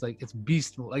 bro. It's like, it's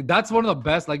beast mode. Like, that's one of the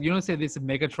best. Like, they said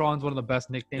Megatron's one of the best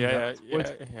nicknames.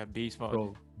 Yeah, beast mode.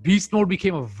 Bro, beast mode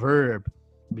became a verb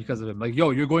because of him. Like, yo,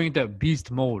 you're going into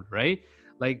beast mode, right?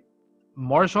 Like,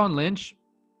 Marshawn Lynch,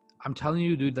 I'm telling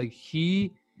you, dude, like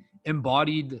he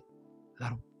embodied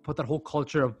that, put that whole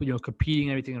culture of competing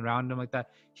and everything around him like that.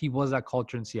 He was that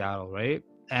culture in Seattle, right?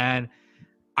 And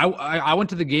I went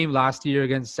to the game last year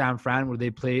against San Fran where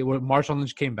Marshawn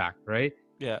Lynch came back, right?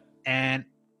 Yeah. And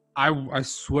I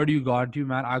swear to you, God, dude,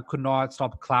 man, I could not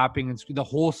stop clapping and the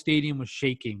whole stadium was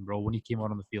shaking, bro, when he came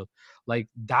out on the field. Like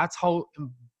that's how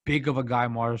big of a guy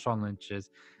Marshawn Lynch is.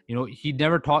 He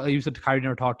never talked. You said Kyrie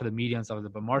never talked to the media and stuff like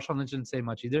that, but Marshawn Lynch didn't say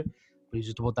much either. But he's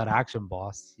just about that action,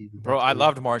 boss. Bro, I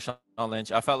loved Marshawn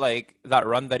Lynch. I felt like that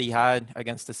run that he had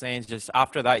against the Saints, just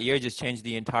after that year, just changed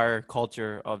the entire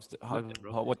culture of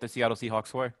what the Seattle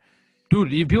Seahawks were. Dude,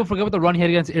 people forget about the run he had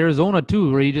against Arizona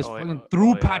too, where he just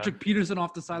threw Patrick yeah. Peterson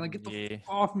off the sideline. Get the fuck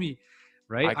off me,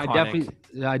 right? Iconic.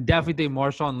 I definitely think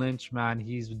Marshawn Lynch, man,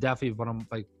 he's definitely one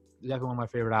of my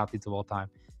favorite athletes of all time.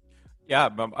 Yeah,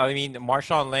 but I mean,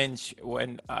 Marshawn Lynch,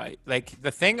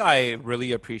 the thing I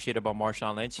really appreciate about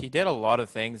Marshawn Lynch, he did a lot of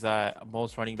things that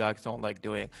most running backs don't like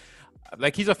doing.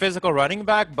 Like, he's a physical running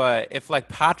back, but if like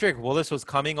Patrick Willis was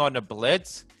coming on a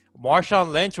blitz,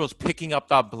 Marshawn Lynch was picking up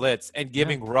that blitz and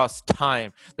giving Russ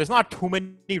time. There's not too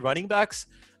many running backs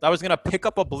that was going to pick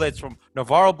up a blitz from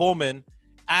Navarro Bowman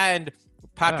and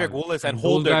Patrick Willis and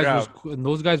hold their ground. And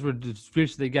those guys were the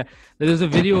spirits they get. There's a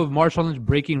video of Marshawn Lynch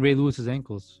breaking Ray Lewis's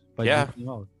ankles. Like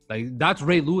that's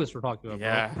Ray Lewis we're talking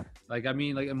about, bro. Like, I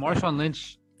mean, like Marshawn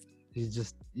Lynch, he's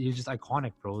just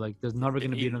iconic, bro. Like there's never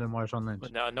going to be another Marshawn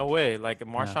Lynch. No way. Like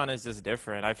Marshawn is just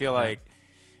different. I feel like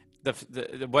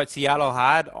the what Seattle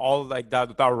had, all like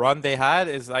that run they had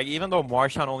is like, even though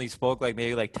Marshawn only spoke like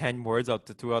maybe like 10 words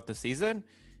throughout the season,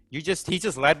 he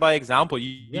just led by example.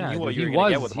 You knew what you were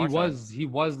going to get with Marshawn. He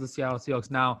was the Seattle Seahawks.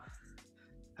 Now,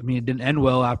 I mean, it didn't end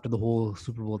well after the whole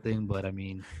Super Bowl thing, but I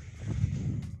mean,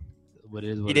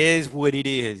 it is what it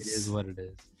is. It is what it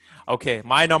is. Okay,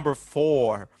 my number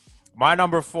 4. My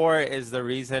number 4 is the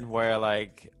reason where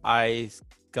like I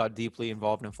got deeply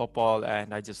involved in football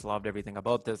and I just loved everything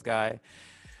about this guy.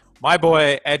 My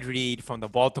boy Ed Reed from the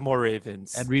Baltimore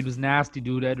Ravens. Ed Reed was nasty,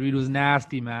 dude. Ed Reed was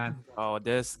nasty, man. Oh,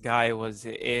 this guy was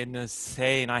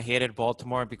insane. I hated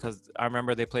Baltimore because I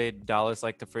remember they played Dallas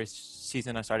like the first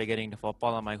season I started getting into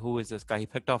football. I'm like, who is this guy? He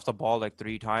picked off the ball like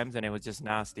 3 times and it was just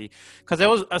nasty. Because it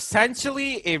was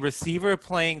essentially a receiver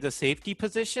playing the safety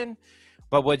position,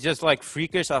 but with just like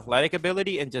freakish athletic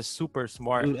ability and just super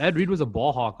smart. Dude, Ed Reed was a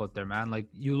ball hawk out there, man. Like,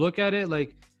 you look at it,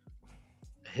 like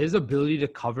his ability to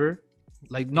cover,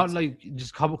 like not like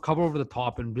just cover over the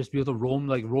top and just be able to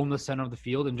roam the center of the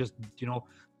field and just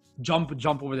jump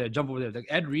over there. Like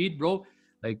Ed Reed, bro,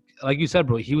 like you said,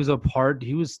 bro, he was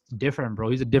different,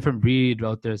 bro. He's a different breed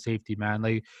out there, safety, man.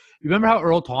 Like, remember how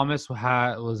Earl Thomas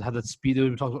had that speed? We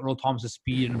were talking about Earl Thomas's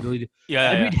speed and ability.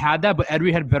 Ed Reed had that, but Ed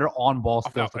Reed had better on ball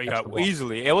skills.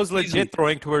 Easily. It was legit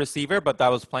throwing to a receiver, but that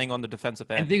was playing on the defensive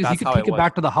end. And the thing is, he could take it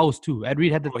back to the house too. Ed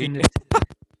Reed had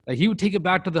like he would take it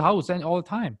back to the house and all the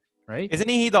time. Right? Isn't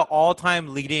he the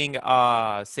all-time leading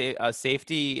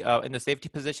safety in the safety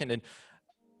position in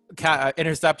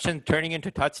interception turning into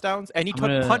touchdowns? And he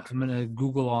took punt. I'm gonna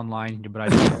Google online, but I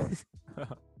don't know.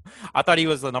 I thought he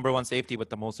was the number 1 safety with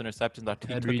the most interceptions that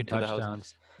he took into the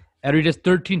house. Ed Reed has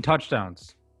 13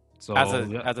 touchdowns. So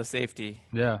as a safety,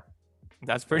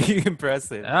 that's pretty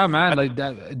impressive. Yeah, man, like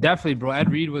that, definitely, bro. Ed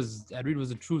Reed was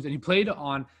the truth, and he played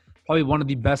on probably one of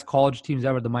the best college teams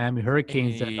ever, the Miami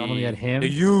Hurricanes. That not only had him,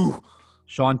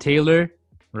 Sean Taylor,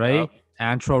 right?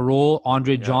 Antrell Roll,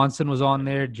 Andre Johnson was on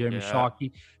there, Jeremy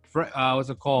Shockey. What's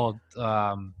it called?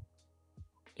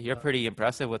 You're pretty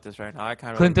impressive with this right now. I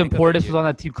kind of Clinton Portis was on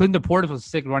that team. Clinton Portis was a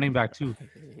sick running back too.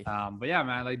 But yeah,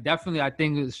 man, like definitely, I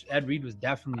think Ed Reed was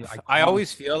definitely. I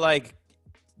always feel like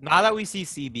now that we see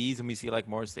CBs and we see like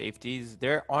more safeties,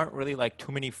 there aren't really like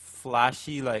too many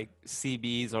flashy like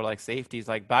CBs or like safeties.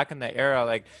 Like back in the era,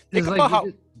 like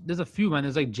there's a few, man.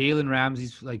 There's like Jalen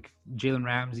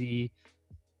Ramsey.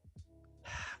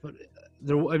 But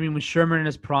when Sherman in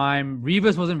his prime,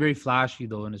 Revis wasn't very flashy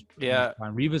though in his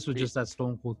prime. Revis was just that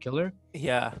stone cold killer.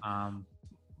 Yeah.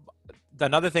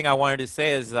 Another thing I wanted to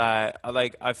say is that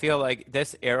like I feel like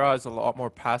this era is a lot more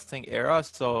passing era.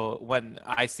 So when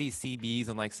I see CBs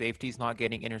and like safeties not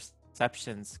getting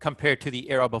interceptions compared to the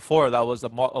era before, that was a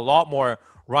lot more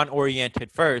run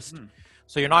oriented first.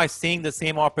 So you're not seeing the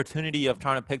same opportunity of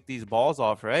trying to pick these balls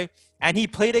off, right? And he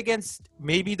played against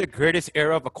maybe the greatest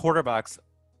era of quarterbacks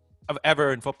of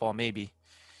ever in football, maybe.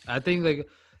 I think like,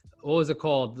 what was it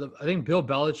called? I think Bill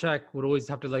Belichick would always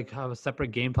have to like have a separate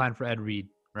game plan for Ed Reed,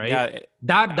 right? Yeah,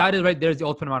 that is right. There's the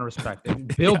ultimate amount of respect.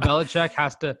 And Bill Belichick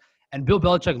has to, and Bill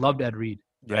Belichick loved Ed Reed,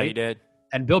 right? Yeah, he did.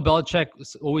 And Bill Belichick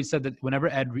always said that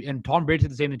whenever Ed Reed, and Tom Brady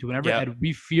said the same thing too. Whenever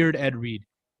we feared Ed Reed,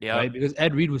 Yeah. right? Because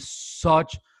Ed Reed was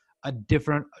such a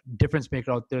difference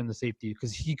maker out there in the safety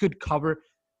because he could cover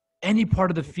any part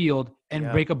of the field and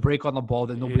Yeah. make a break on the ball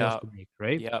that nobody else Yeah. could make,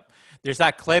 right? Yep. There's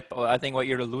that clip. I think what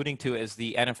you're alluding to is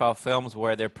the NFL films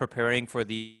where they're preparing for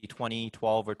the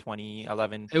 2012 or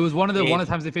 2011 It was one of the games,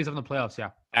 times they faced up in the playoffs, yeah,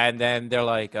 and then they're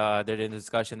like, they're in a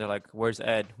discussion. They're like, "Where's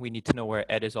Ed? We need to know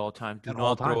where Ed is all the time. Do at all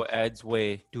not throw times. Ed's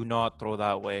way. Do not throw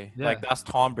that way." Yeah. Like that's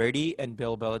Tom Brady and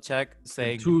Bill Belichick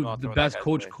saying, "Do not The throw best that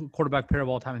coach guy's way." quarterback pair of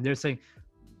all time, and they're saying,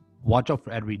 watch out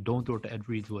for Ed Reed. Don't throw it to Ed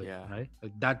Reed's way, Yeah. right?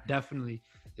 Like that definitely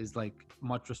is like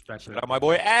much respect. Shout out my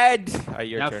boy Ed.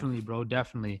 Your Definitely, turn. bro.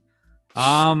 Definitely.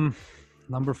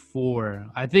 Number 4.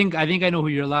 I think I know who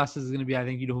your last is gonna be. I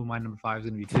think you know who my number 5 is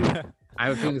gonna be too.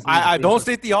 I think it's I don't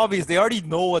state the obvious. They already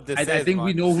know what this is. I think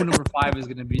we man. know who number 5 is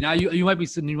gonna be. Now you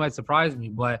might surprise me,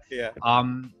 but Yeah.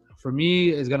 for me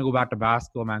it's gonna go back to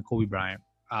basketball, man. Kobe Bryant.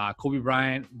 Kobe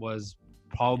Bryant was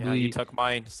Yeah, probably. you took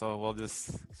mine, so we'll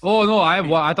just. Oh no,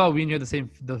 I thought we knew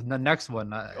the next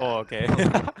one. Oh, okay.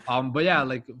 But yeah,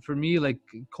 like for me, like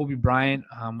Kobe Bryant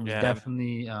was Yeah.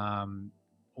 definitely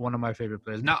one of my favorite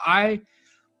players. Now I'm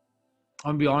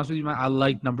gonna be honest with you, man. I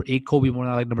like number 8 Kobe more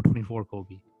than I like number 24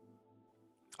 Kobe.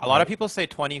 A lot of people say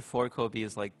 24 Kobe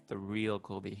is like the real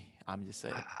Kobe. I'm just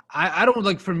saying. I don't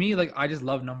like, for me, like I just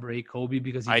love number 8 Kobe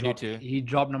because I do too. He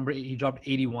dropped number 8. He dropped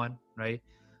 81, right?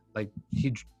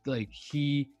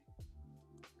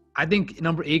 I think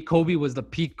number 8 Kobe was the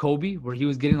peak Kobe where he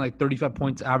was getting like 35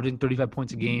 points, averaging 35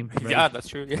 points a game. Right? Yeah, that's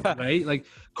true. Yeah. Right? Like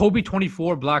Kobe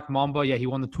 24, Black Mamba, yeah, he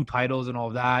won the 2 titles and all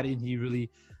that, and he really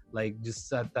like just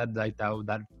set that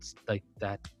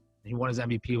that. He won his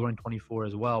MVP wearing 24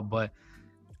 as well, but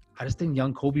I just think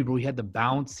young Kobe, bro, he had the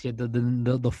bounce, he had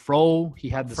the fro, he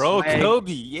had the Bro, swag,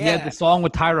 Kobe, he had yeah. the song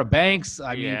with Tyra Banks.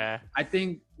 I mean, Yeah. I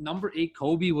think number 8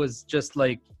 Kobe was just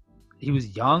like, he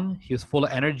was young, he was full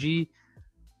of energy,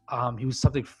 he was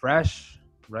something fresh,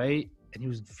 right? And he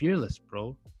was fearless,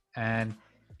 bro. And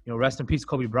rest in peace,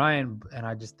 Kobe Bryant. And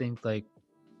I just think like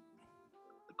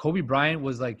Kobe Bryant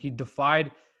was like, he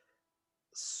defied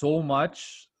so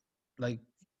much. Like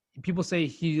people say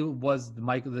he was the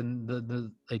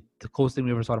closest thing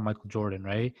we ever saw to Michael Jordan,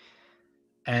 right?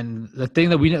 And the thing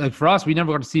that we like for us, we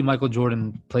never got to see Michael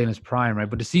Jordan play in his prime, right?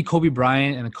 But to see Kobe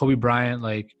Bryant and Kobe Bryant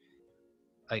like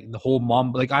the whole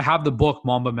Mamba, like I have the book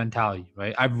Mamba Mentality,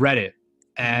 right? I've read it,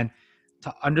 and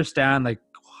to understand like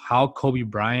how Kobe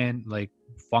Bryant like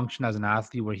functioned as an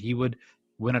athlete, where he would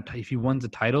win if he wins a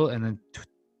title, and then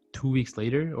 2 weeks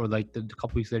later, or like a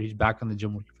couple weeks later, he's back in the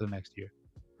gym working for the next year,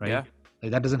 right? Yeah.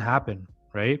 Like that doesn't happen,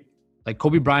 right? Like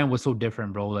Kobe Bryant was so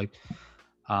different, bro. Like,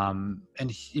 and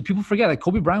people forget like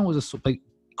Kobe Bryant was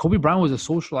a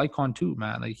social icon too,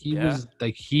 man. Like he was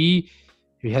like he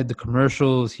had the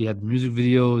commercials, he had music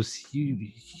videos.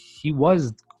 He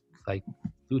was like,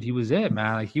 dude, he was it,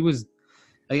 man. Like he was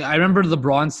like, I remember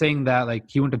LeBron saying that like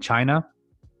he went to China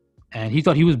and he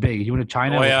thought he was big. He went to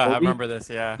China. Oh yeah, Kobe. I remember this.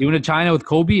 Yeah. He went to China with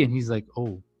Kobe, and he's like,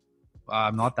 "Oh,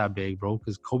 I'm not that big, bro,"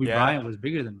 because Kobe Yeah. Bryant was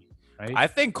bigger than me, right? I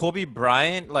think Kobe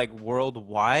Bryant, like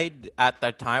worldwide at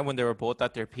that time when they were both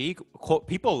at their peak,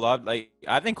 people loved. Like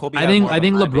I think Kobe. I had think more of a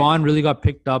fan LeBron base. really got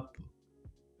picked up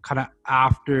kind of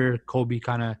after Kobe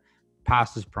kind of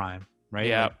passed his prime, right?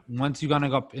 Yeah. Like, once you kind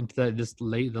of got into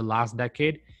the last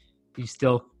decade, he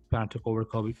still kind of took over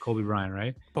Kobe Bryant,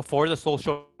 right? Before the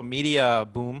social media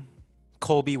boom,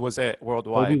 Kobe was it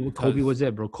worldwide. Kobe was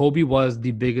it, bro. Kobe was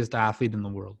the biggest athlete in the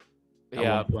world. at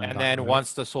Yeah, one point in and time, then right?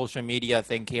 once the social media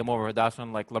thing came over, that's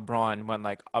when like LeBron went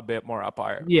like a bit more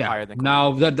higher Yeah. than Kobe.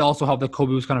 Now that also helped that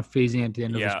Kobe was kind of phasing at the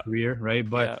end of his Yeah. career, right?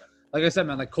 But Yeah. like I said,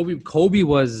 man, like Kobe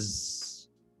was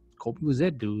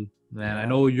it, dude. Man, I Yeah.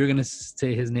 know you're gonna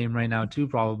say his name right now too,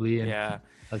 probably. And Yeah.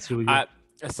 let's see what you.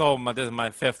 This is my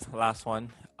fifth last one.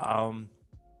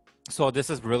 So this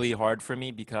is really hard for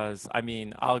me because I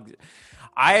mean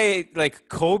I like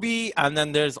Kobe, and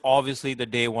then there's obviously the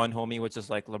day one homie, which is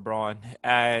like LeBron.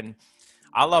 And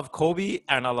I love Kobe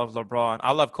and I love LeBron.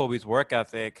 I love Kobe's work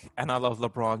ethic and I love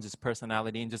LeBron's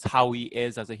personality and just how he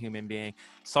is as a human being.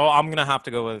 So I'm gonna have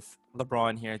to go with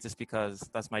LeBron here just because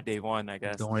that's my day one, I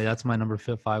guess. Don't worry, that's my number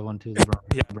 5-1 too. LeBron.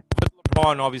 Yeah.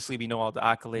 LeBron, obviously, we know all the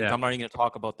accolades. Yeah. I'm not even going to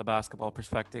talk about the basketball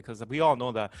perspective because we all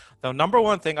know that. The number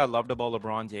one thing I loved about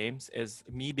LeBron James is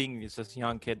me being this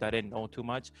young kid that didn't know too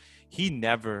much. He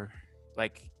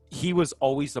was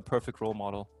always the perfect role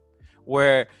model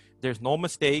where there's no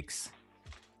mistakes.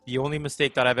 The only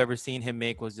mistake that I've ever seen him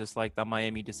make was just like the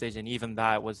Miami decision. Even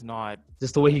that was not.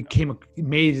 Just the way he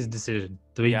made his decision.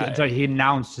 The way he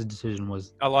announced his decision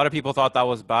was. A lot of people thought that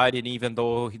was bad, and even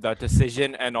though that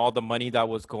decision and all the money that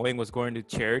was going to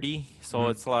charity, so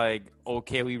it's like,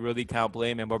 okay, we really can't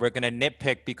blame him, but we're gonna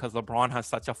nitpick because LeBron has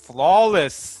such a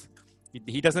flawless.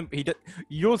 He doesn't.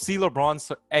 You'll see LeBron's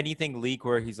anything leak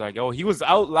where he's like, oh, he was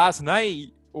out last night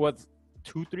with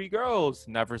 2-3 girls.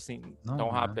 Never seen.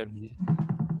 Don't happen.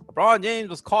 LeBron James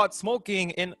was caught smoking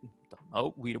in.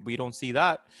 Oh, we don't see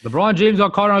that. LeBron James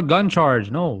got caught on a gun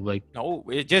charge. No,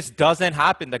 it just doesn't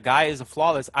happen. The guy is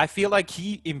flawless. I feel like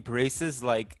he embraces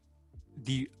like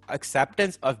the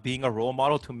acceptance of being a role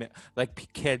model to like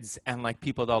kids and like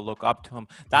people that look up to him.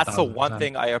 That's 100%. The one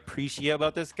thing I appreciate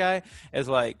about this guy is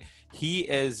like he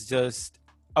is just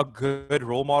a good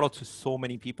role model to so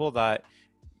many people that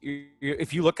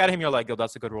if you look at him, you're like, yo,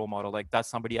 that's a good role model. Like that's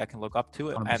somebody I can look up to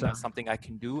 100%. And that's something I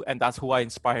can do. And that's who I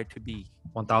inspire to be.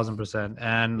 1000%.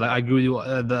 And like, I agree with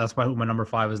you. That's why my number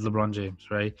 5 is LeBron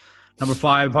James, right? Number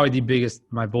 5, probably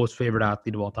my most favorite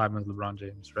athlete of all time is LeBron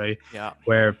James, right? Yeah.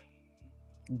 Where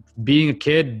being a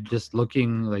kid, just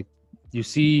looking like you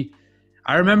see,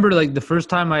 I remember like the first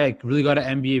time I really got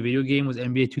an NBA video game was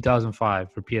NBA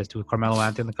 2005 for PS2 with Carmelo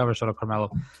Anthony on the cover. Shout out Carmelo.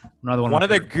 One of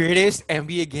the greatest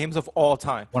NBA games of all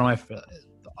time. One of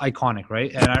my iconic,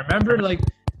 right? And I remember like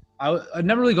I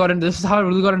never really got into this. Is how I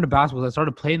really got into basketball. I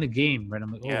started playing the game, right?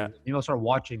 I'm like, maybe I'll start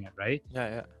watching it, right?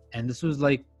 Yeah. And this was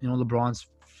like, LeBron's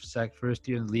first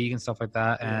year in the league and stuff like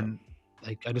that. Yeah. And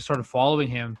like I just started following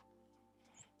him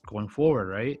going forward,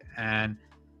 right? And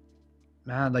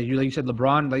man, like you said,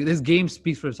 LeBron, like his game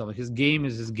speaks for itself. Like his game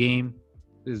is his game,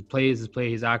 his play is his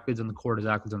play, his accolades on the court, his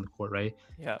accolades on the court, right?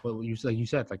 Yeah. But you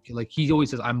said, like he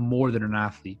always says, I'm more than an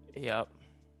athlete. Yep.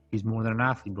 He's more than an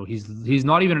athlete, bro. He's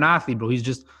not even an athlete, bro. He's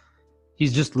just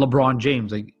LeBron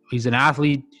James. Like he's an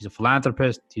athlete, he's a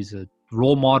philanthropist, he's a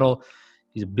role model,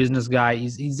 he's a business guy,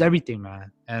 he's everything,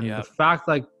 man. And the fact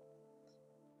like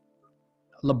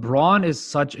LeBron is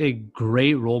such a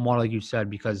great role model, like you said,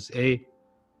 because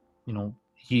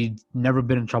he's never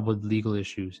been in trouble with legal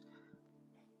issues.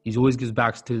 He always gives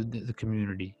back to the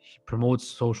community. He promotes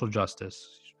social justice.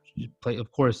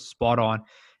 Of course, spot on,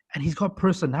 and he's got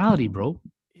personality, bro.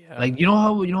 Yeah. Like you know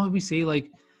how we say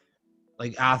like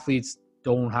athletes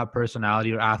don't have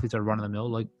personality or athletes are run of the mill.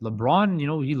 Like LeBron,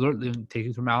 he learned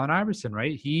taking from Allen Iverson,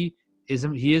 right? He is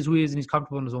who he is, and he's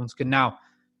comfortable in his own skin. Now,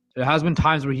 there has been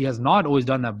times where he has not always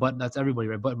done that, but that's everybody,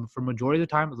 right? But for majority of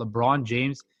the time, LeBron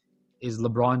James is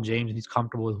LeBron James, and he's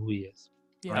comfortable with who he is.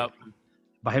 Yeah. Right?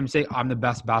 By him saying, I'm the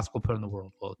best basketball player in the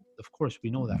world. Well, of course, we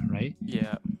know that, right?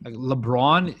 Yeah. Like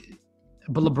LeBron,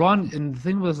 and the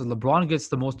thing with this is LeBron gets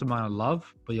the most amount of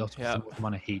love, but he also gets the most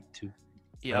amount of hate too.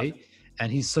 Yeah. Right? And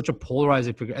he's such a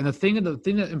polarizing figure. And the thing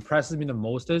that impresses me the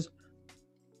most is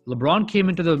LeBron came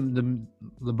into the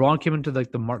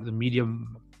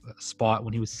medium spot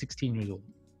when he was 16 years old.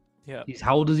 Yeah.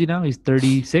 How old is he now? He's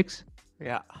 36?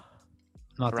 Yeah.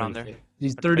 Not around 36. there.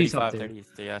 He's 30 something. 30,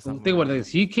 yeah, think about this.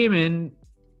 He came in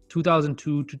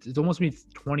 2002. It's almost been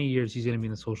 20 years he's going to be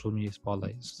in the social media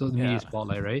spotlight. Media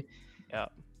spotlight, right? Yeah.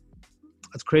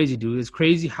 That's crazy, dude. It's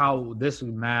crazy how this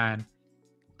man,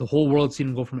 the whole world seen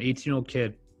him go from 18-year-old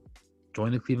kid,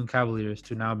 join the Cleveland Cavaliers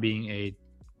to now being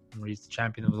he's the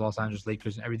champion of the Los Angeles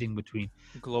Lakers and everything in between.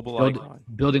 Global icon.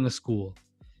 Building a school.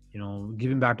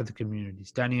 Giving back to the community,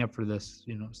 standing up for this,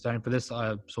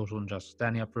 social injustice,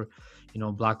 standing up for,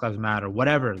 Black Lives Matter,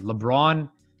 whatever. LeBron,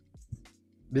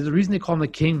 there's a reason they call him the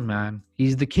king, man.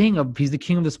 He's the king of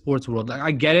the sports world. Like,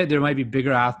 I get it. There might be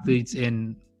bigger athletes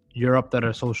in Europe that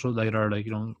are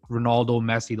Ronaldo,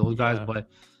 Messi, those guys, but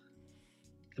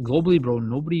globally, bro,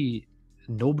 nobody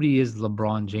is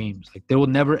LeBron James. Like, there will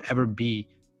never ever be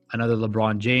another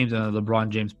LeBron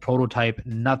James prototype,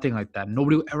 nothing like that.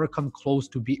 Nobody will ever come close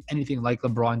to be anything like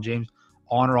LeBron James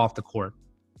on or off the court,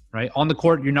 right? On the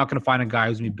court, you're not going to find a guy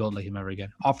who's going to be built like him ever again.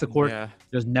 Off the court,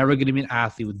 there's never going to be an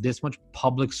athlete with this much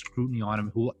public scrutiny on him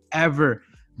who will ever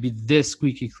be this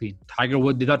squeaky clean.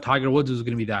 They thought Tiger Woods was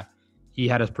going to be that. He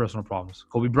had his personal problems.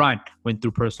 Kobe Bryant went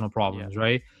through personal problems,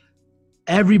 right?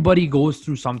 Everybody goes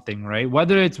through something, right?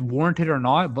 Whether it's warranted or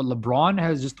not, but LeBron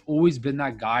has just always been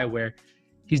that guy where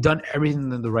he's done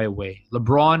everything in the right way.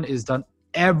 LeBron has done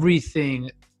everything.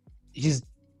 He's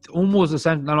almost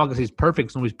I'm not gonna say he's perfect,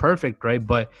 because nobody's perfect, right?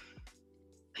 But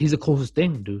he's the closest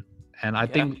thing, dude. And I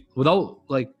think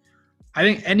I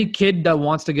think any kid that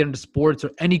wants to get into sports,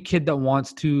 or any kid that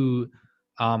wants to,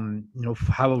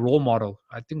 have a role model,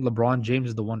 I think LeBron James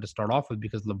is the one to start off with,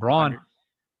 because LeBron,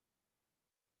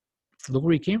 look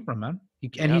where he came from, man.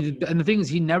 And the thing is,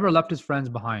 he never left his friends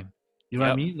behind. You know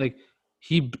what I mean? Like,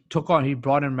 he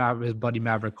brought in his buddy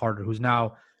Maverick Carter, who's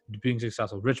now being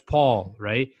successful. Rich Paul,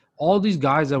 right? All these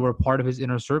guys that were part of his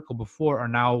inner circle before are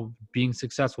now being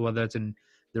successful, whether it's in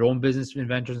their own business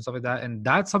ventures and stuff like that. And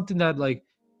that's something that like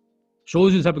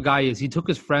shows you the type of guy he is. He took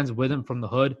his friends with him from the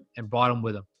hood and brought them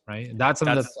with him, right? And that's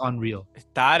something that's unreal.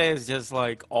 That is just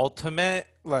like ultimate.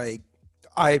 Like,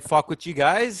 I fuck with you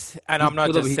guys, and I'm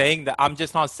not just saying that. I'm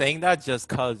just not saying that just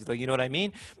cause, like, you know what I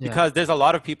mean? Because there's a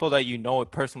lot of people that you know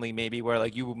personally, maybe where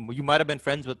like you might have been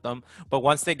friends with them, but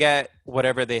once they get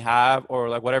whatever they have or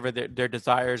like whatever their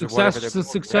desires success, or whatever,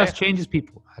 success changes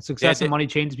people. Success and money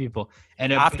changes people,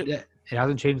 and it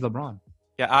hasn't changed LeBron.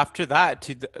 Yeah, after that,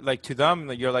 to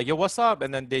them, you're like, yo, what's up?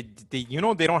 And then they they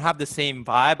don't have the same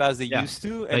vibe as they used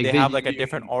to, and like they have like a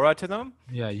different aura to them.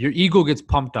 Yeah, your ego gets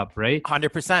pumped up, right?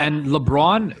 100%. And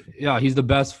LeBron, he's the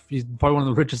best. He's probably one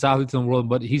of the richest athletes in the world,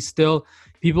 but he's still,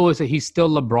 people always say he's still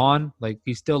LeBron. Like,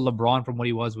 he's still LeBron from what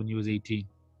he was when he was 18.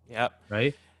 Yep.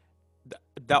 Right?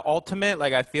 The ultimate,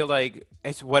 like, I feel like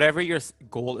it's whatever your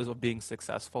goal is of being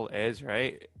successful is,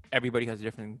 right? Everybody has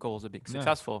different goals of being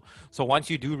successful. So once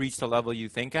you do reach the level you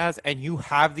think as, and you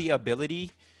have the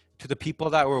ability to the people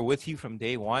that were with you from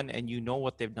day one, and you know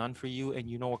what they've done for you, and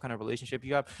you know what kind of relationship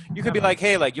you have, you could be like,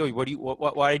 hey, like, yo,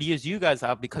 what ideas do you guys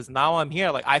have? Because now I'm here,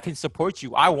 like, I can support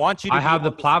you. I want you to. I have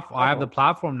the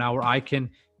platform now where I can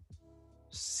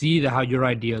see how your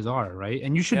ideas are, right?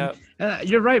 And you should.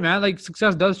 You're right, man. Like,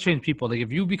 success does change people. Like,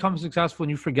 if you become successful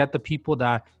and you forget the people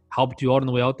that helped you out on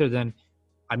the way out there, then,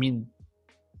 I mean,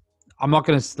 I'm not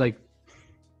gonna like.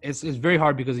 It's very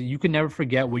hard because you can never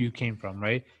forget where you came from,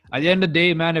 right? At the end of the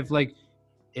day, man,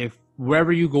 if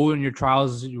wherever you go in your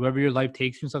trials, wherever your life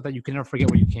takes you and stuff, that you can never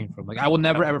forget where you came from. Like, I will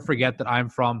never ever forget that I'm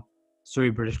from Surrey,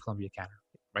 British Columbia, Canada,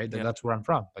 right? That's where I'm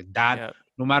from. Like that,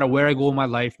 no matter where I go in my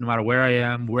life, no matter where I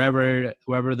am, wherever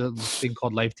the thing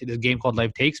called life, this game called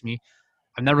life takes me,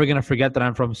 I'm never gonna forget that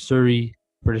I'm from Surrey,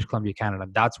 British Columbia, Canada.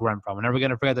 That's where I'm from. I'm never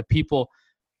gonna forget the people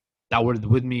that were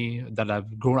with me, that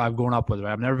I've grown up with,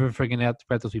 right? I'm never forget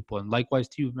those people. And likewise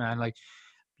to you, man. Like,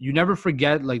 you never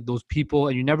forget like those people,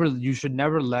 and you should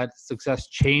never let success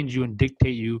change you and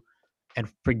dictate you, and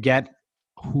forget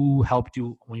who helped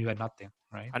you when you had nothing,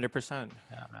 right? 100%.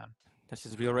 Yeah, man. That's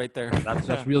just real right there.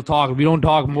 That's real talk. We don't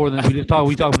talk more than we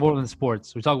talk more than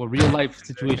sports. We talk about real life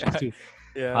situations too.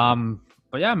 Yeah.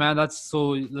 But yeah, man, let's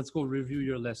go review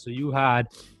your list. So you had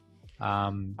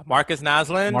Marcus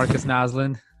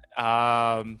Naslund.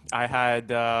 I had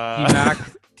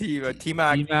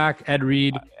T-Mac, Ed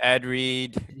Reed.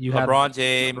 You had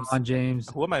LeBron James.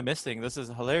 Who am I missing? This is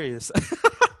hilarious.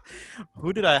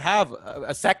 Who did I have?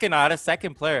 I had a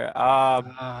second player.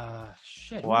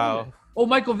 Shit. Wow. Oh,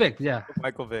 Michael Vick. Yeah.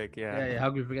 Michael Vick. Yeah. How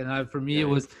could you forget? Now, for me, it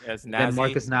was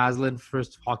Marcus Naslund,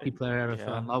 first hockey player I ever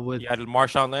fell in love with. You had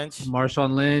Marshawn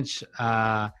Lynch.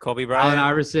 Kobe Bryant. Allen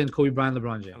Iverson, Kobe Bryant,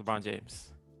 LeBron James.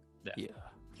 Yeah.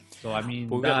 So I mean,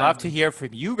 we'd love to hear from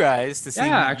you guys to see.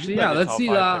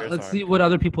 Let's see what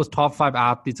other people's top 5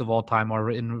 athletes of all time are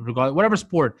in regard, whatever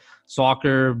sport,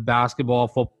 soccer, basketball,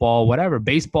 football, whatever,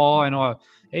 baseball. I know.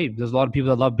 Hey, there's a lot of people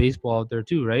that love baseball out there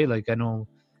too, right? Like, I know.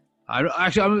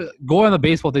 I'm going on the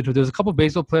baseball thing too. There's a couple of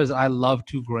baseball players that I love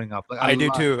too growing up. Like, I do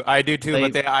too.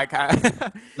 Like, but I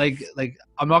can't. like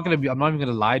I'm not even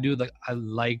gonna lie, dude. Like,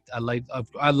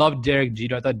 I loved Derek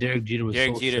Jeter. I thought Derek Jeter was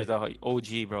Jeter's the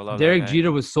OG, bro. Derek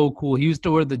Jeter was so cool. He used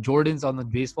to wear the Jordans on the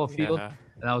baseball field,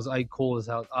 and I was like cool as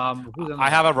hell. I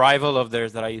have a rival of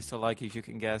theirs that I used to like, if you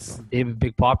can guess. David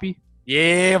Big Papi.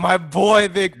 Yeah, my boy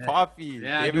Big Papi.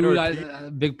 Yeah,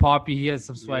 dude, Big Papi. He has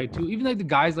some swag too. Even like the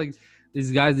guys like.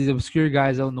 These obscure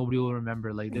guys that nobody will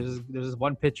remember. Like, there's this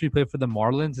one pitcher he played for the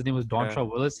Marlins. His name was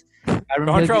Dontrell Willis. I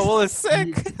remember Dontrell Willis,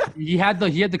 sick. He had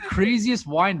the craziest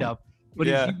windup, but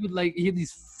he had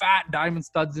these fat diamond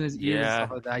studs in his ears and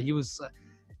stuff like that. He was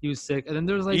sick. And then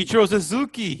there was like Ichiro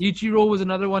Suzuki. Ichiro was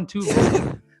another one too.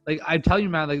 Like, I tell you,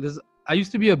 man, like this. I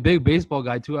used to be a big baseball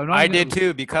guy too. I did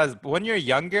too, because when you're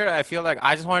younger, I feel like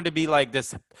I just wanted to be like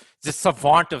this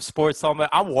savant of sports. So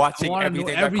I'm watching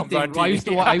everything that comes on TV.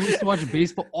 I used to watch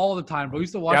baseball all the time, bro. I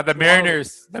used to watch the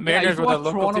Mariners. The Mariners were the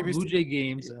local Toronto TV Blue Jay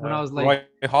games when I was like Roy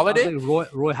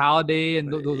Halladay. Roy Halladay,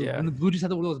 and when the Blue Jays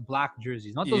had those black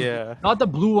jerseys, not the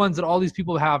blue ones that all these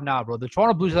people have now, bro. The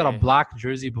Toronto Blue Jays had a black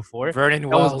jersey before. Vernon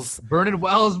Wells,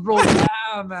 bro.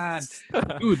 Yeah, man,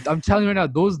 dude, I'm telling you right now,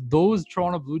 those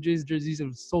Toronto Blue Jays jerseys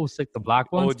are so sick. The black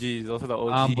ones. OGs, those are the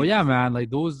OGs. But yeah, man, like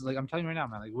those, like I'm telling you right now,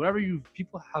 man, like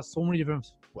people have so many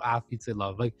different athletes they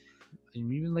love, like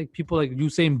even like people like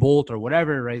Usain Bolt or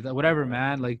whatever, right? Whatever,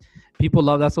 man, like people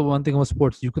love. That's the one thing about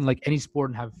sports. You can like any sport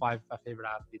and have 5 favorite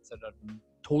athletes that are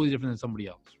totally different than somebody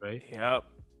else, right? Yep.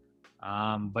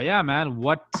 But yeah, man,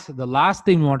 what the last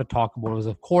thing we want to talk about was,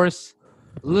 of course,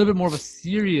 a little bit more of a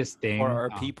serious thing. For our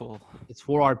people. It's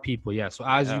for our people, yeah. So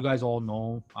as Yeah. you guys all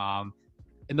know,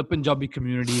 in the Punjabi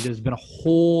community, there's been a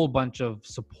whole bunch of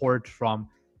support from,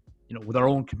 with our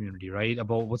own community, right?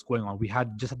 About what's going on. We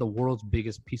had the world's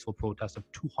biggest peaceful protest of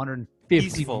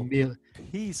 250 million.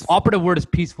 Peaceful. Operative word is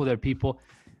peaceful there, people.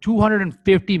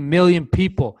 250 million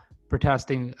people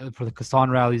protesting for the Kisan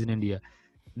rallies in India.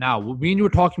 Now, me and you were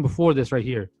talking before this right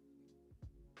here.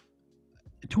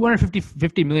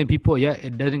 250 million people, yeah,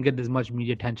 it doesn't get as much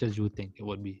media attention as you would think it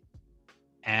would be.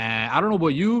 And I don't know about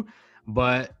you,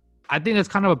 but I think that's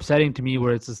kind of upsetting to me,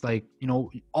 where it's just like,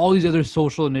 all these other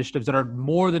social initiatives that are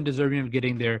more than deserving of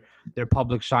getting their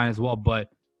public shine as well. But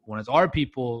when it's our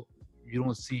people, you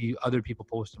don't see other people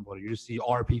posting about it. You just see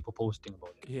our people posting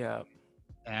about it. Yeah.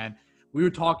 And we were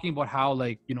talking about how,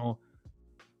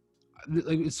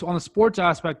 it's on the sports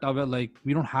aspect of it, like,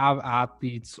 we don't have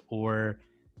athletes or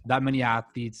that many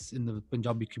athletes in the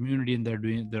Punjabi community, and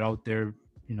they're out there,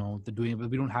 they're doing it, but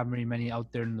we don't have very many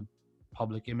out there in the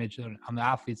public image on the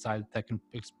athlete side that can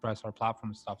express our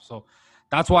platform and stuff. So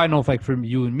that's why I know, like, from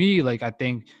you and me, like, I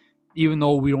think even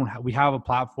though we have a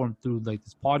platform through, like,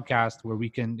 this podcast where we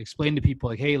can explain to people,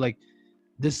 like, hey, like,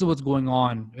 this is what's going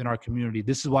on in our community,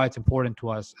 this is why it's important to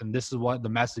us, and this is what the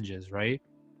message is, right?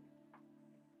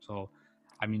 So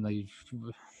I mean, like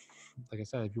I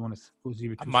said, if you want to go see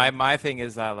your my thing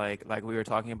is that, like we were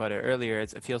talking about it earlier,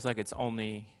 it feels like it's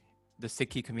only the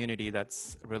Sikhi community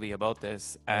that's really about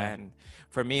this. And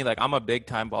for me, like, I'm a big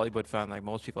time Bollywood fan. Like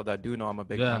most people that do know, I'm a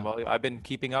big time Bollywood. I've been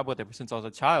keeping up with it since I was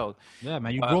a child. Yeah,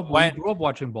 man, you grew up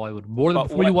watching Bollywood more than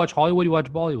before you watch Hollywood. You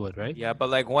watch Bollywood, right? Yeah, but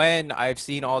like when I've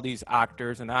seen all these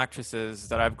actors and actresses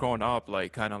that I've grown up,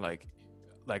 like, kind of like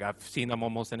I've seen them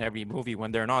almost in every movie,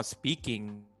 when they're not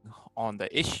speaking on the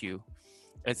issue,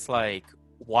 it's like,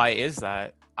 why is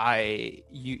that?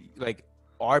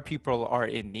 Our people are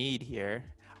in need here.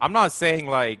 I'm not saying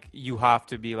like you have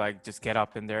to be like, just get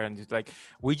up in there and just like,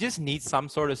 we just need some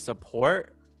sort of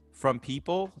support from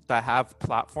people that have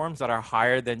platforms that are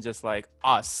higher than just like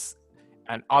us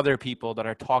and other people that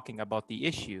are talking about the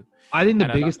issue. I think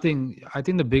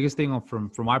the biggest thing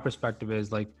from my perspective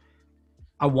is, like,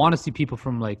 I want to see people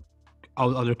from, like,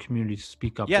 other communities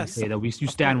speak up and say that you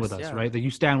stand with us, right? That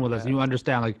you stand with us, and you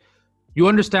understand,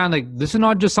 like, this is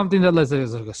not just something that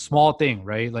is like a small thing,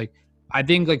 right? Like, I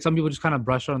think, like, some people just kind of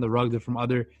brush it on the rug. They're from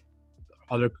other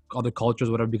cultures,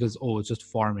 whatever, because, it's just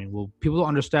farming. Well, people don't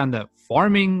understand that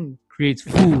farming creates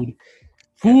food.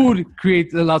 Food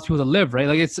allows people to live, right?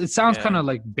 Like, it sounds kind of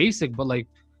like basic, but like,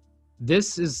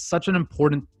 this is such an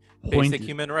important point. Basic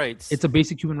human rights. It's a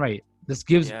basic human right. This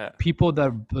gives people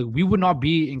that, like, we would not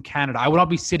be in Canada. I would not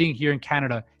be sitting here in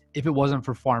Canada if it wasn't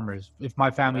for farmers. If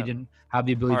my family didn't have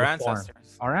the ability to farm.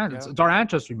 It's our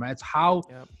ancestry, man.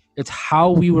 It's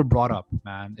how we were brought up,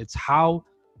 man. It's how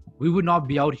we would not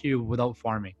be out here without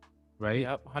farming, right?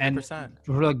 Yep, 100%. And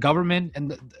for the government, and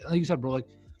like you said, bro, like,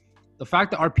 the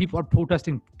fact that our people are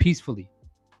protesting peacefully.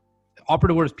 The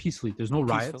operative word is peacefully. There's no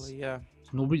riots.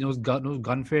 Nobody knows no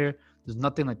gunfare. There's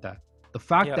nothing like that. The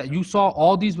fact that you saw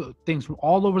all these things from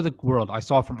all over the world. I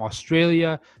saw from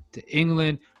Australia to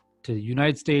England to the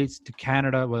United States to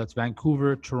Canada, whether it's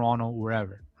Vancouver, Toronto,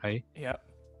 wherever, right? Yeah.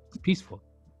 It's peaceful.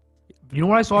 You know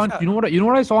what I saw? You know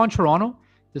what I saw in Toronto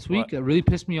this week that really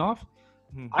pissed me off?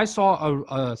 I saw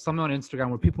something on Instagram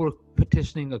where people were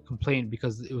petitioning a complaint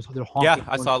because they're honking. Yeah,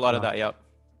 I saw a lot of that. Yep.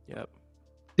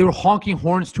 They were honking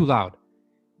horns too loud.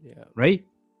 Yeah. Right?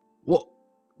 Well,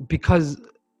 because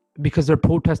they're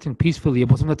protesting peacefully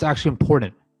about something that's actually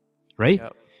important, right?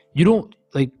 Yep. You don't,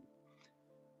 like,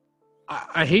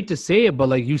 I hate to say it, but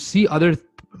like, you see other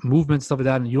movements, stuff like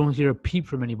that, and you don't hear a peep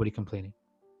from anybody complaining,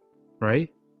 right?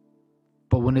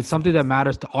 But when it's something that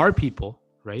matters to our people,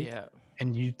 right? Yeah.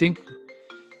 And you think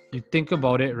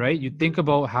about it, right? You think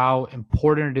about how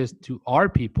important it is to our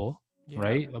people,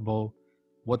 right? About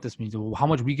what this means, how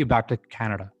much we give back to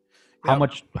Canada, how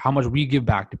much we give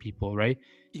back to people, right?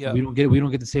 Yeah. We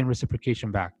don't get the same reciprocation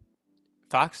back.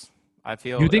 Facts. I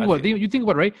feel you think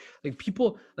about right? Like,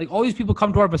 people, like, all these people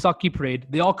come to our Vaisakhi parade.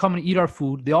 They all come and eat our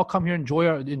food. They all come here and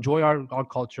enjoy our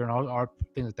culture and our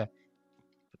things like that.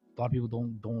 A lot of people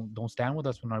don't stand with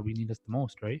us when we need us the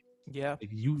most, right? Yeah.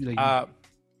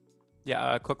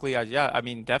 Like, quickly. I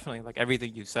mean, definitely, like,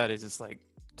 everything you said is just like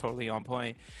totally on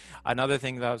point. Another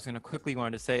thing that I was gonna quickly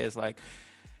want to say is, like,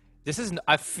 this is,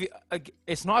 I feel like,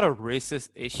 it's not a racist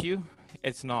issue.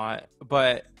 It's not,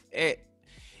 but it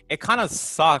kind of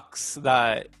sucks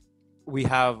that we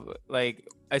have, like,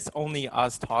 it's only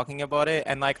us talking about it.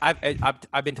 And like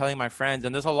I've been telling my friends,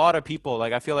 and there's a lot of people,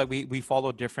 like I feel like we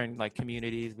follow different like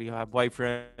communities. We have white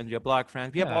friends, we have black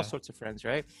friends, we have all Yeah. sorts of friends,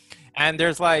 right? And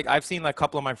there's like I've seen like a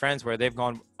couple of my friends where they've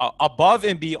gone above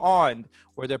and beyond,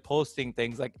 where they're posting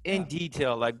things like in Yeah.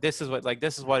 detail, like this is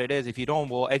what it is. If you don't,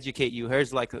 we'll educate you.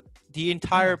 Here's like the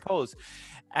entire post.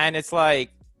 And it's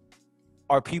like,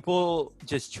 are people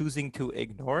just choosing to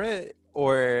ignore it,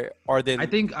 or are they? I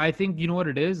think you know what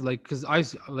it is, like, because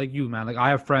like you, man, like I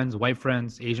have friends, white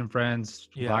friends, Asian friends,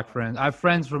 Yeah. black friends. I have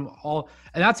friends from all,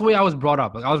 and that's the way I was brought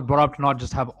up. Like I was brought up to not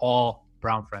just have all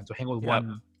brown friends or hang with Yep.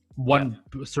 one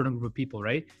certain group of people,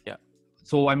 right? Yeah.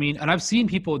 So I mean, and I've seen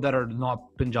people that are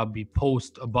not Punjabi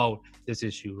post about this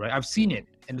issue, right? I've seen it,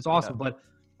 and it's awesome, but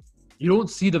you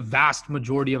don't see the vast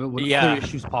majority of it when other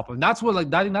issues pop up. And that's what,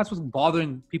 like, I think that's what's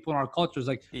bothering people in our culture is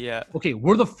like, okay,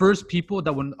 we're the first people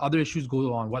that when other issues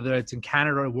go on, whether it's in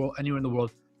Canada or anywhere in the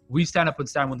world, we stand up and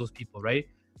stand with those people, right?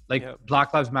 Like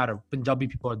Black Lives Matter, Punjabi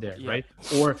people are there, right?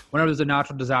 Or whenever there's a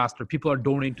natural disaster, people are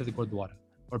donating to the Gurdwara.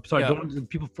 Or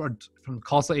people from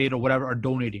Khalsa Aid or whatever are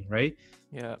donating, right?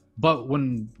 Yeah. But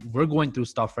when we're going through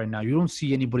stuff right now, you don't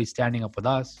see anybody standing up with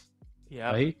us,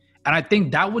 right? And I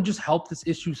think that would just help this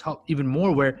issue help even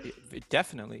more. Where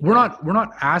definitely we're not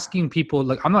asking people,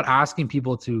 like I'm not asking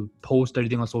people to post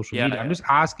everything on social media. I'm just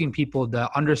asking people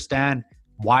to understand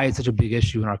why it's such a big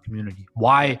issue in our community.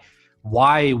 Why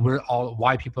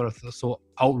people are so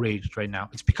outraged right now.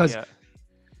 It's because,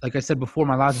 like I said before in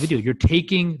my last video, you're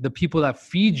taking the people that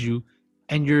feed you,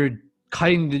 and you're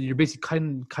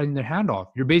basically cutting their hand off.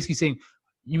 You're basically saying,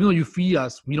 even though you feed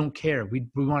us, we don't care. We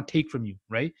want to take from you,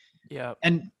 right? Yeah.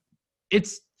 And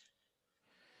it's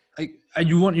like how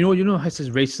it says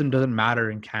racism doesn't matter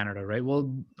in Canada, right?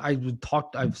 Well,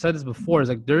 I've said this before, is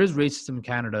like there is racism in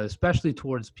Canada, especially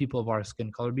towards people of our skin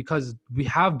color, because we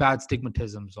have bad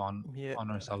stigmatisms on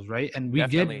ourselves, right? And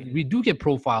we do get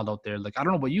profiled out there. Like I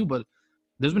don't know about you, but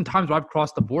there's been times where I've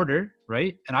crossed the border,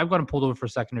 right? And I've gotten pulled over for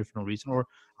secondary for no reason, or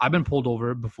I've been pulled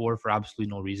over before for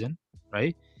absolutely no reason,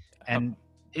 right? And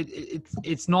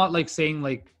it's not like saying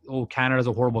like, oh, Canada's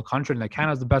a horrible country, and like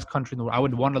Canada's the best country in the world. I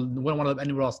wouldn't want to live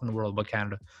anywhere else in the world but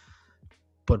Canada.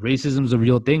 But racism's a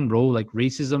real thing, bro. Like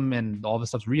racism and all this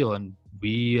stuff's real, and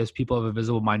we as people of a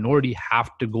visible minority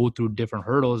have to go through different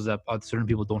hurdles that certain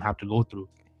people don't have to go through.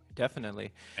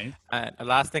 Definitely. Right? And the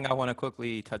last thing I want to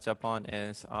quickly touch up on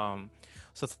is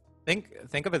so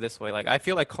think of it this way. Like I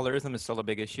feel like colorism is still a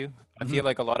big issue. I feel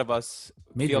like a lot of us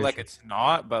feel like it's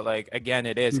not, but like again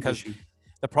it is, because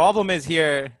the problem is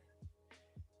here,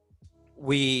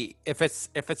 if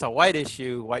it's a white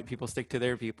issue, white people stick to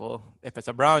their people. If it's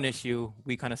a brown issue,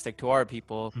 we kind of stick to our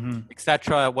people,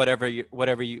 etc. Whatever race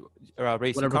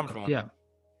you come from. Yeah.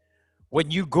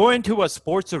 When you go into a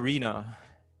sports arena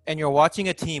and you're watching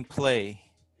a team play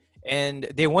and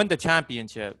they win the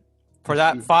championship, for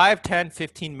that 5, 10,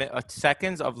 15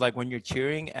 seconds of like when you're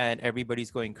cheering and everybody's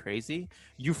going crazy,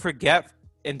 you forget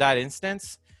in that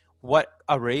instance what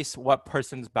a race, what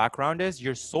person's background is.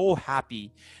 You're so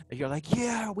happy that you're like,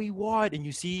 yeah, we won. And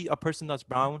you see a person that's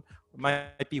brown,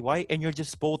 might be white, and you're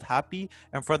just both happy.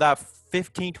 And for that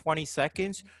 15, 20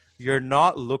 seconds, you're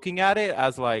not looking at it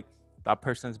as like, that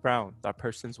person's brown, that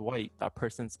person's white, that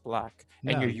person's black,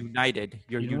 and you're united.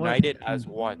 You're united as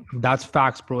one. That's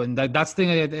facts, bro. And that's the thing.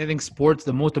 I think sports,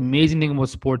 the most amazing thing about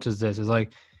sports is this: is like,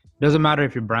 it doesn't matter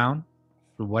if you're brown,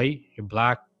 you're white, you're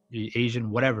black, you're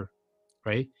Asian, whatever,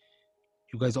 right?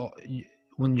 You guys all,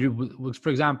 for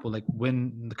example, like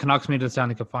when the Canucks made the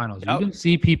Stanley Cup Finals, you can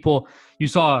see you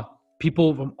saw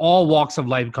people from all walks of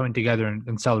life coming together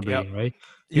and celebrating, right?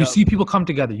 You see people come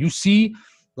together. You see,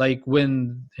 like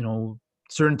when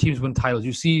certain teams win titles,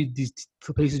 you see these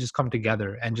places just come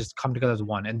together as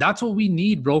one, and that's what we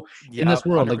need, bro, in this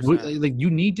world. 100%. Like you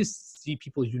need to see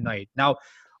people unite. Now,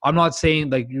 I'm not saying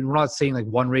like you're not saying like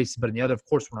one race is better than the other. Of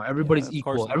course, we're not. Everybody's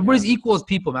equal. Everybody's equal as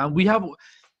people, man. We have,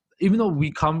 even though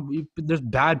there's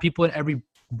bad people in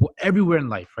everywhere in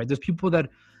life, right? There's people that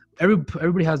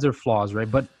everybody has their flaws, right?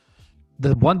 But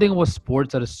the one thing about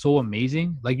sports that is so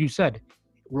amazing, like you said,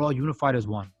 we're all unified as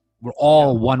one. We're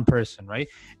all one person, right?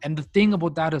 And the thing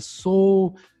about that is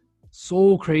so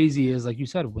crazy is, like you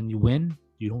said, when you win,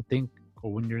 you don't think,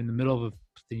 or when you're in the middle of a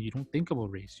thing, you don't think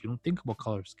about race. You don't think about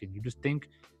color of skin. You just think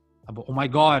about, oh my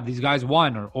God, these guys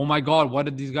won, or oh my God, what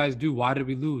did these guys do? Why did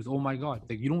we lose? Oh my God.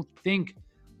 Like, you don't think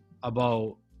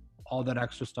about all that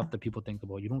extra stuff that people think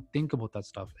about. You don't think about that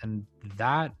stuff. And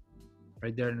that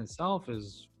right there in itself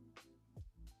it's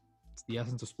the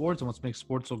essence of sports and what makes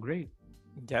sports so great.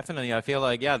 Definitely. I feel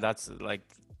like, that's like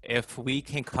if we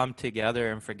can come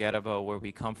together and forget about where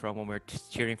we come from when we're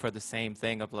cheering for the same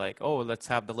thing of like, oh, let's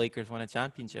have the Lakers win a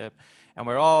championship, and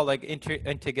we're all like in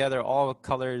together, all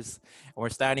colors, and we're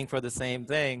standing for the same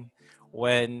thing.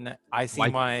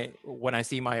 Why? When I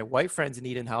see my white friends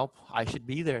needing help, I should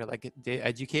be there. Like they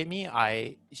educate me,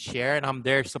 I share, and I'm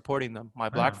there supporting them. My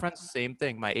black Yeah, friends, same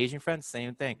thing. My Asian friends,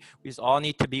 same thing. We just all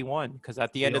need to be one because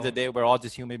at the we end of the all day, we're all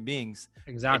just human beings.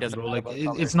 It exactly, doesn't bro. matter Like about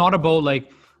color. it's not about like,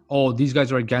 oh, these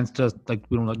guys are against us. Like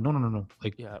we don't like. No, no, no, no.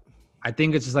 Like Yeah. I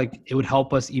think it's just like it would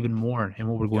help us even more in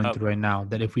what we're going Yep. through right now.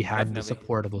 That if we had the Definitely.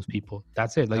 support of those people,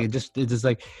 that's it. Like Yep. it's just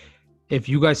like if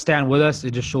you guys stand with us,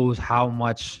 it just shows how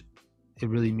much it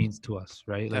really means to us,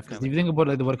 right? Like because if Definitely. you think about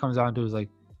like what it comes down to is like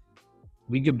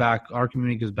we give back, our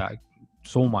community gives back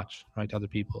so much, right, to other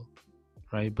people,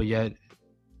 right? But yet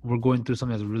we're going through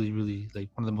something that's really, really like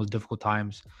one of the most difficult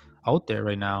times out there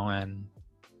right now, and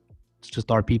it's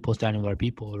just our people standing with our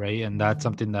people, right? And that's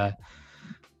something that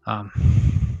um,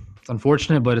 it's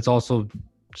unfortunate, but it's also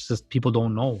just people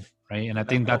don't know, right? And I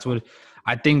think that's what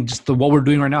I think just what we're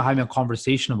doing right now, having a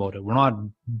conversation about it. We're not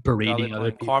berating Valid other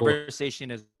point. people.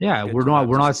 Conversation is Yeah, good to have.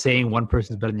 we're not Just saying one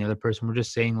person's better than the other person. We're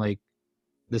just saying like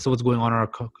this is what's going on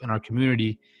in our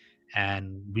community,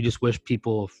 and we just wish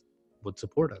people would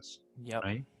support us, yep.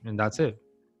 right? And that's it.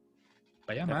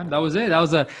 But yeah, man, that Definitely.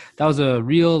 was it. That was a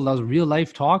real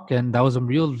life talk, and that was a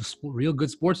real good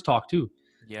sports talk too.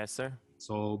 Yes, sir.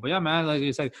 So, but yeah, man, like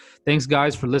I said, thanks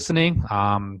guys for listening.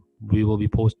 We will be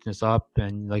posting this up,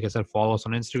 and like I said, follow us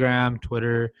on Instagram,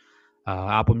 Twitter,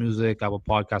 Apple Music, Apple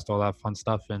Podcast, all that fun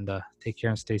stuff, and take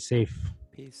care and stay safe.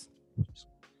 Peace.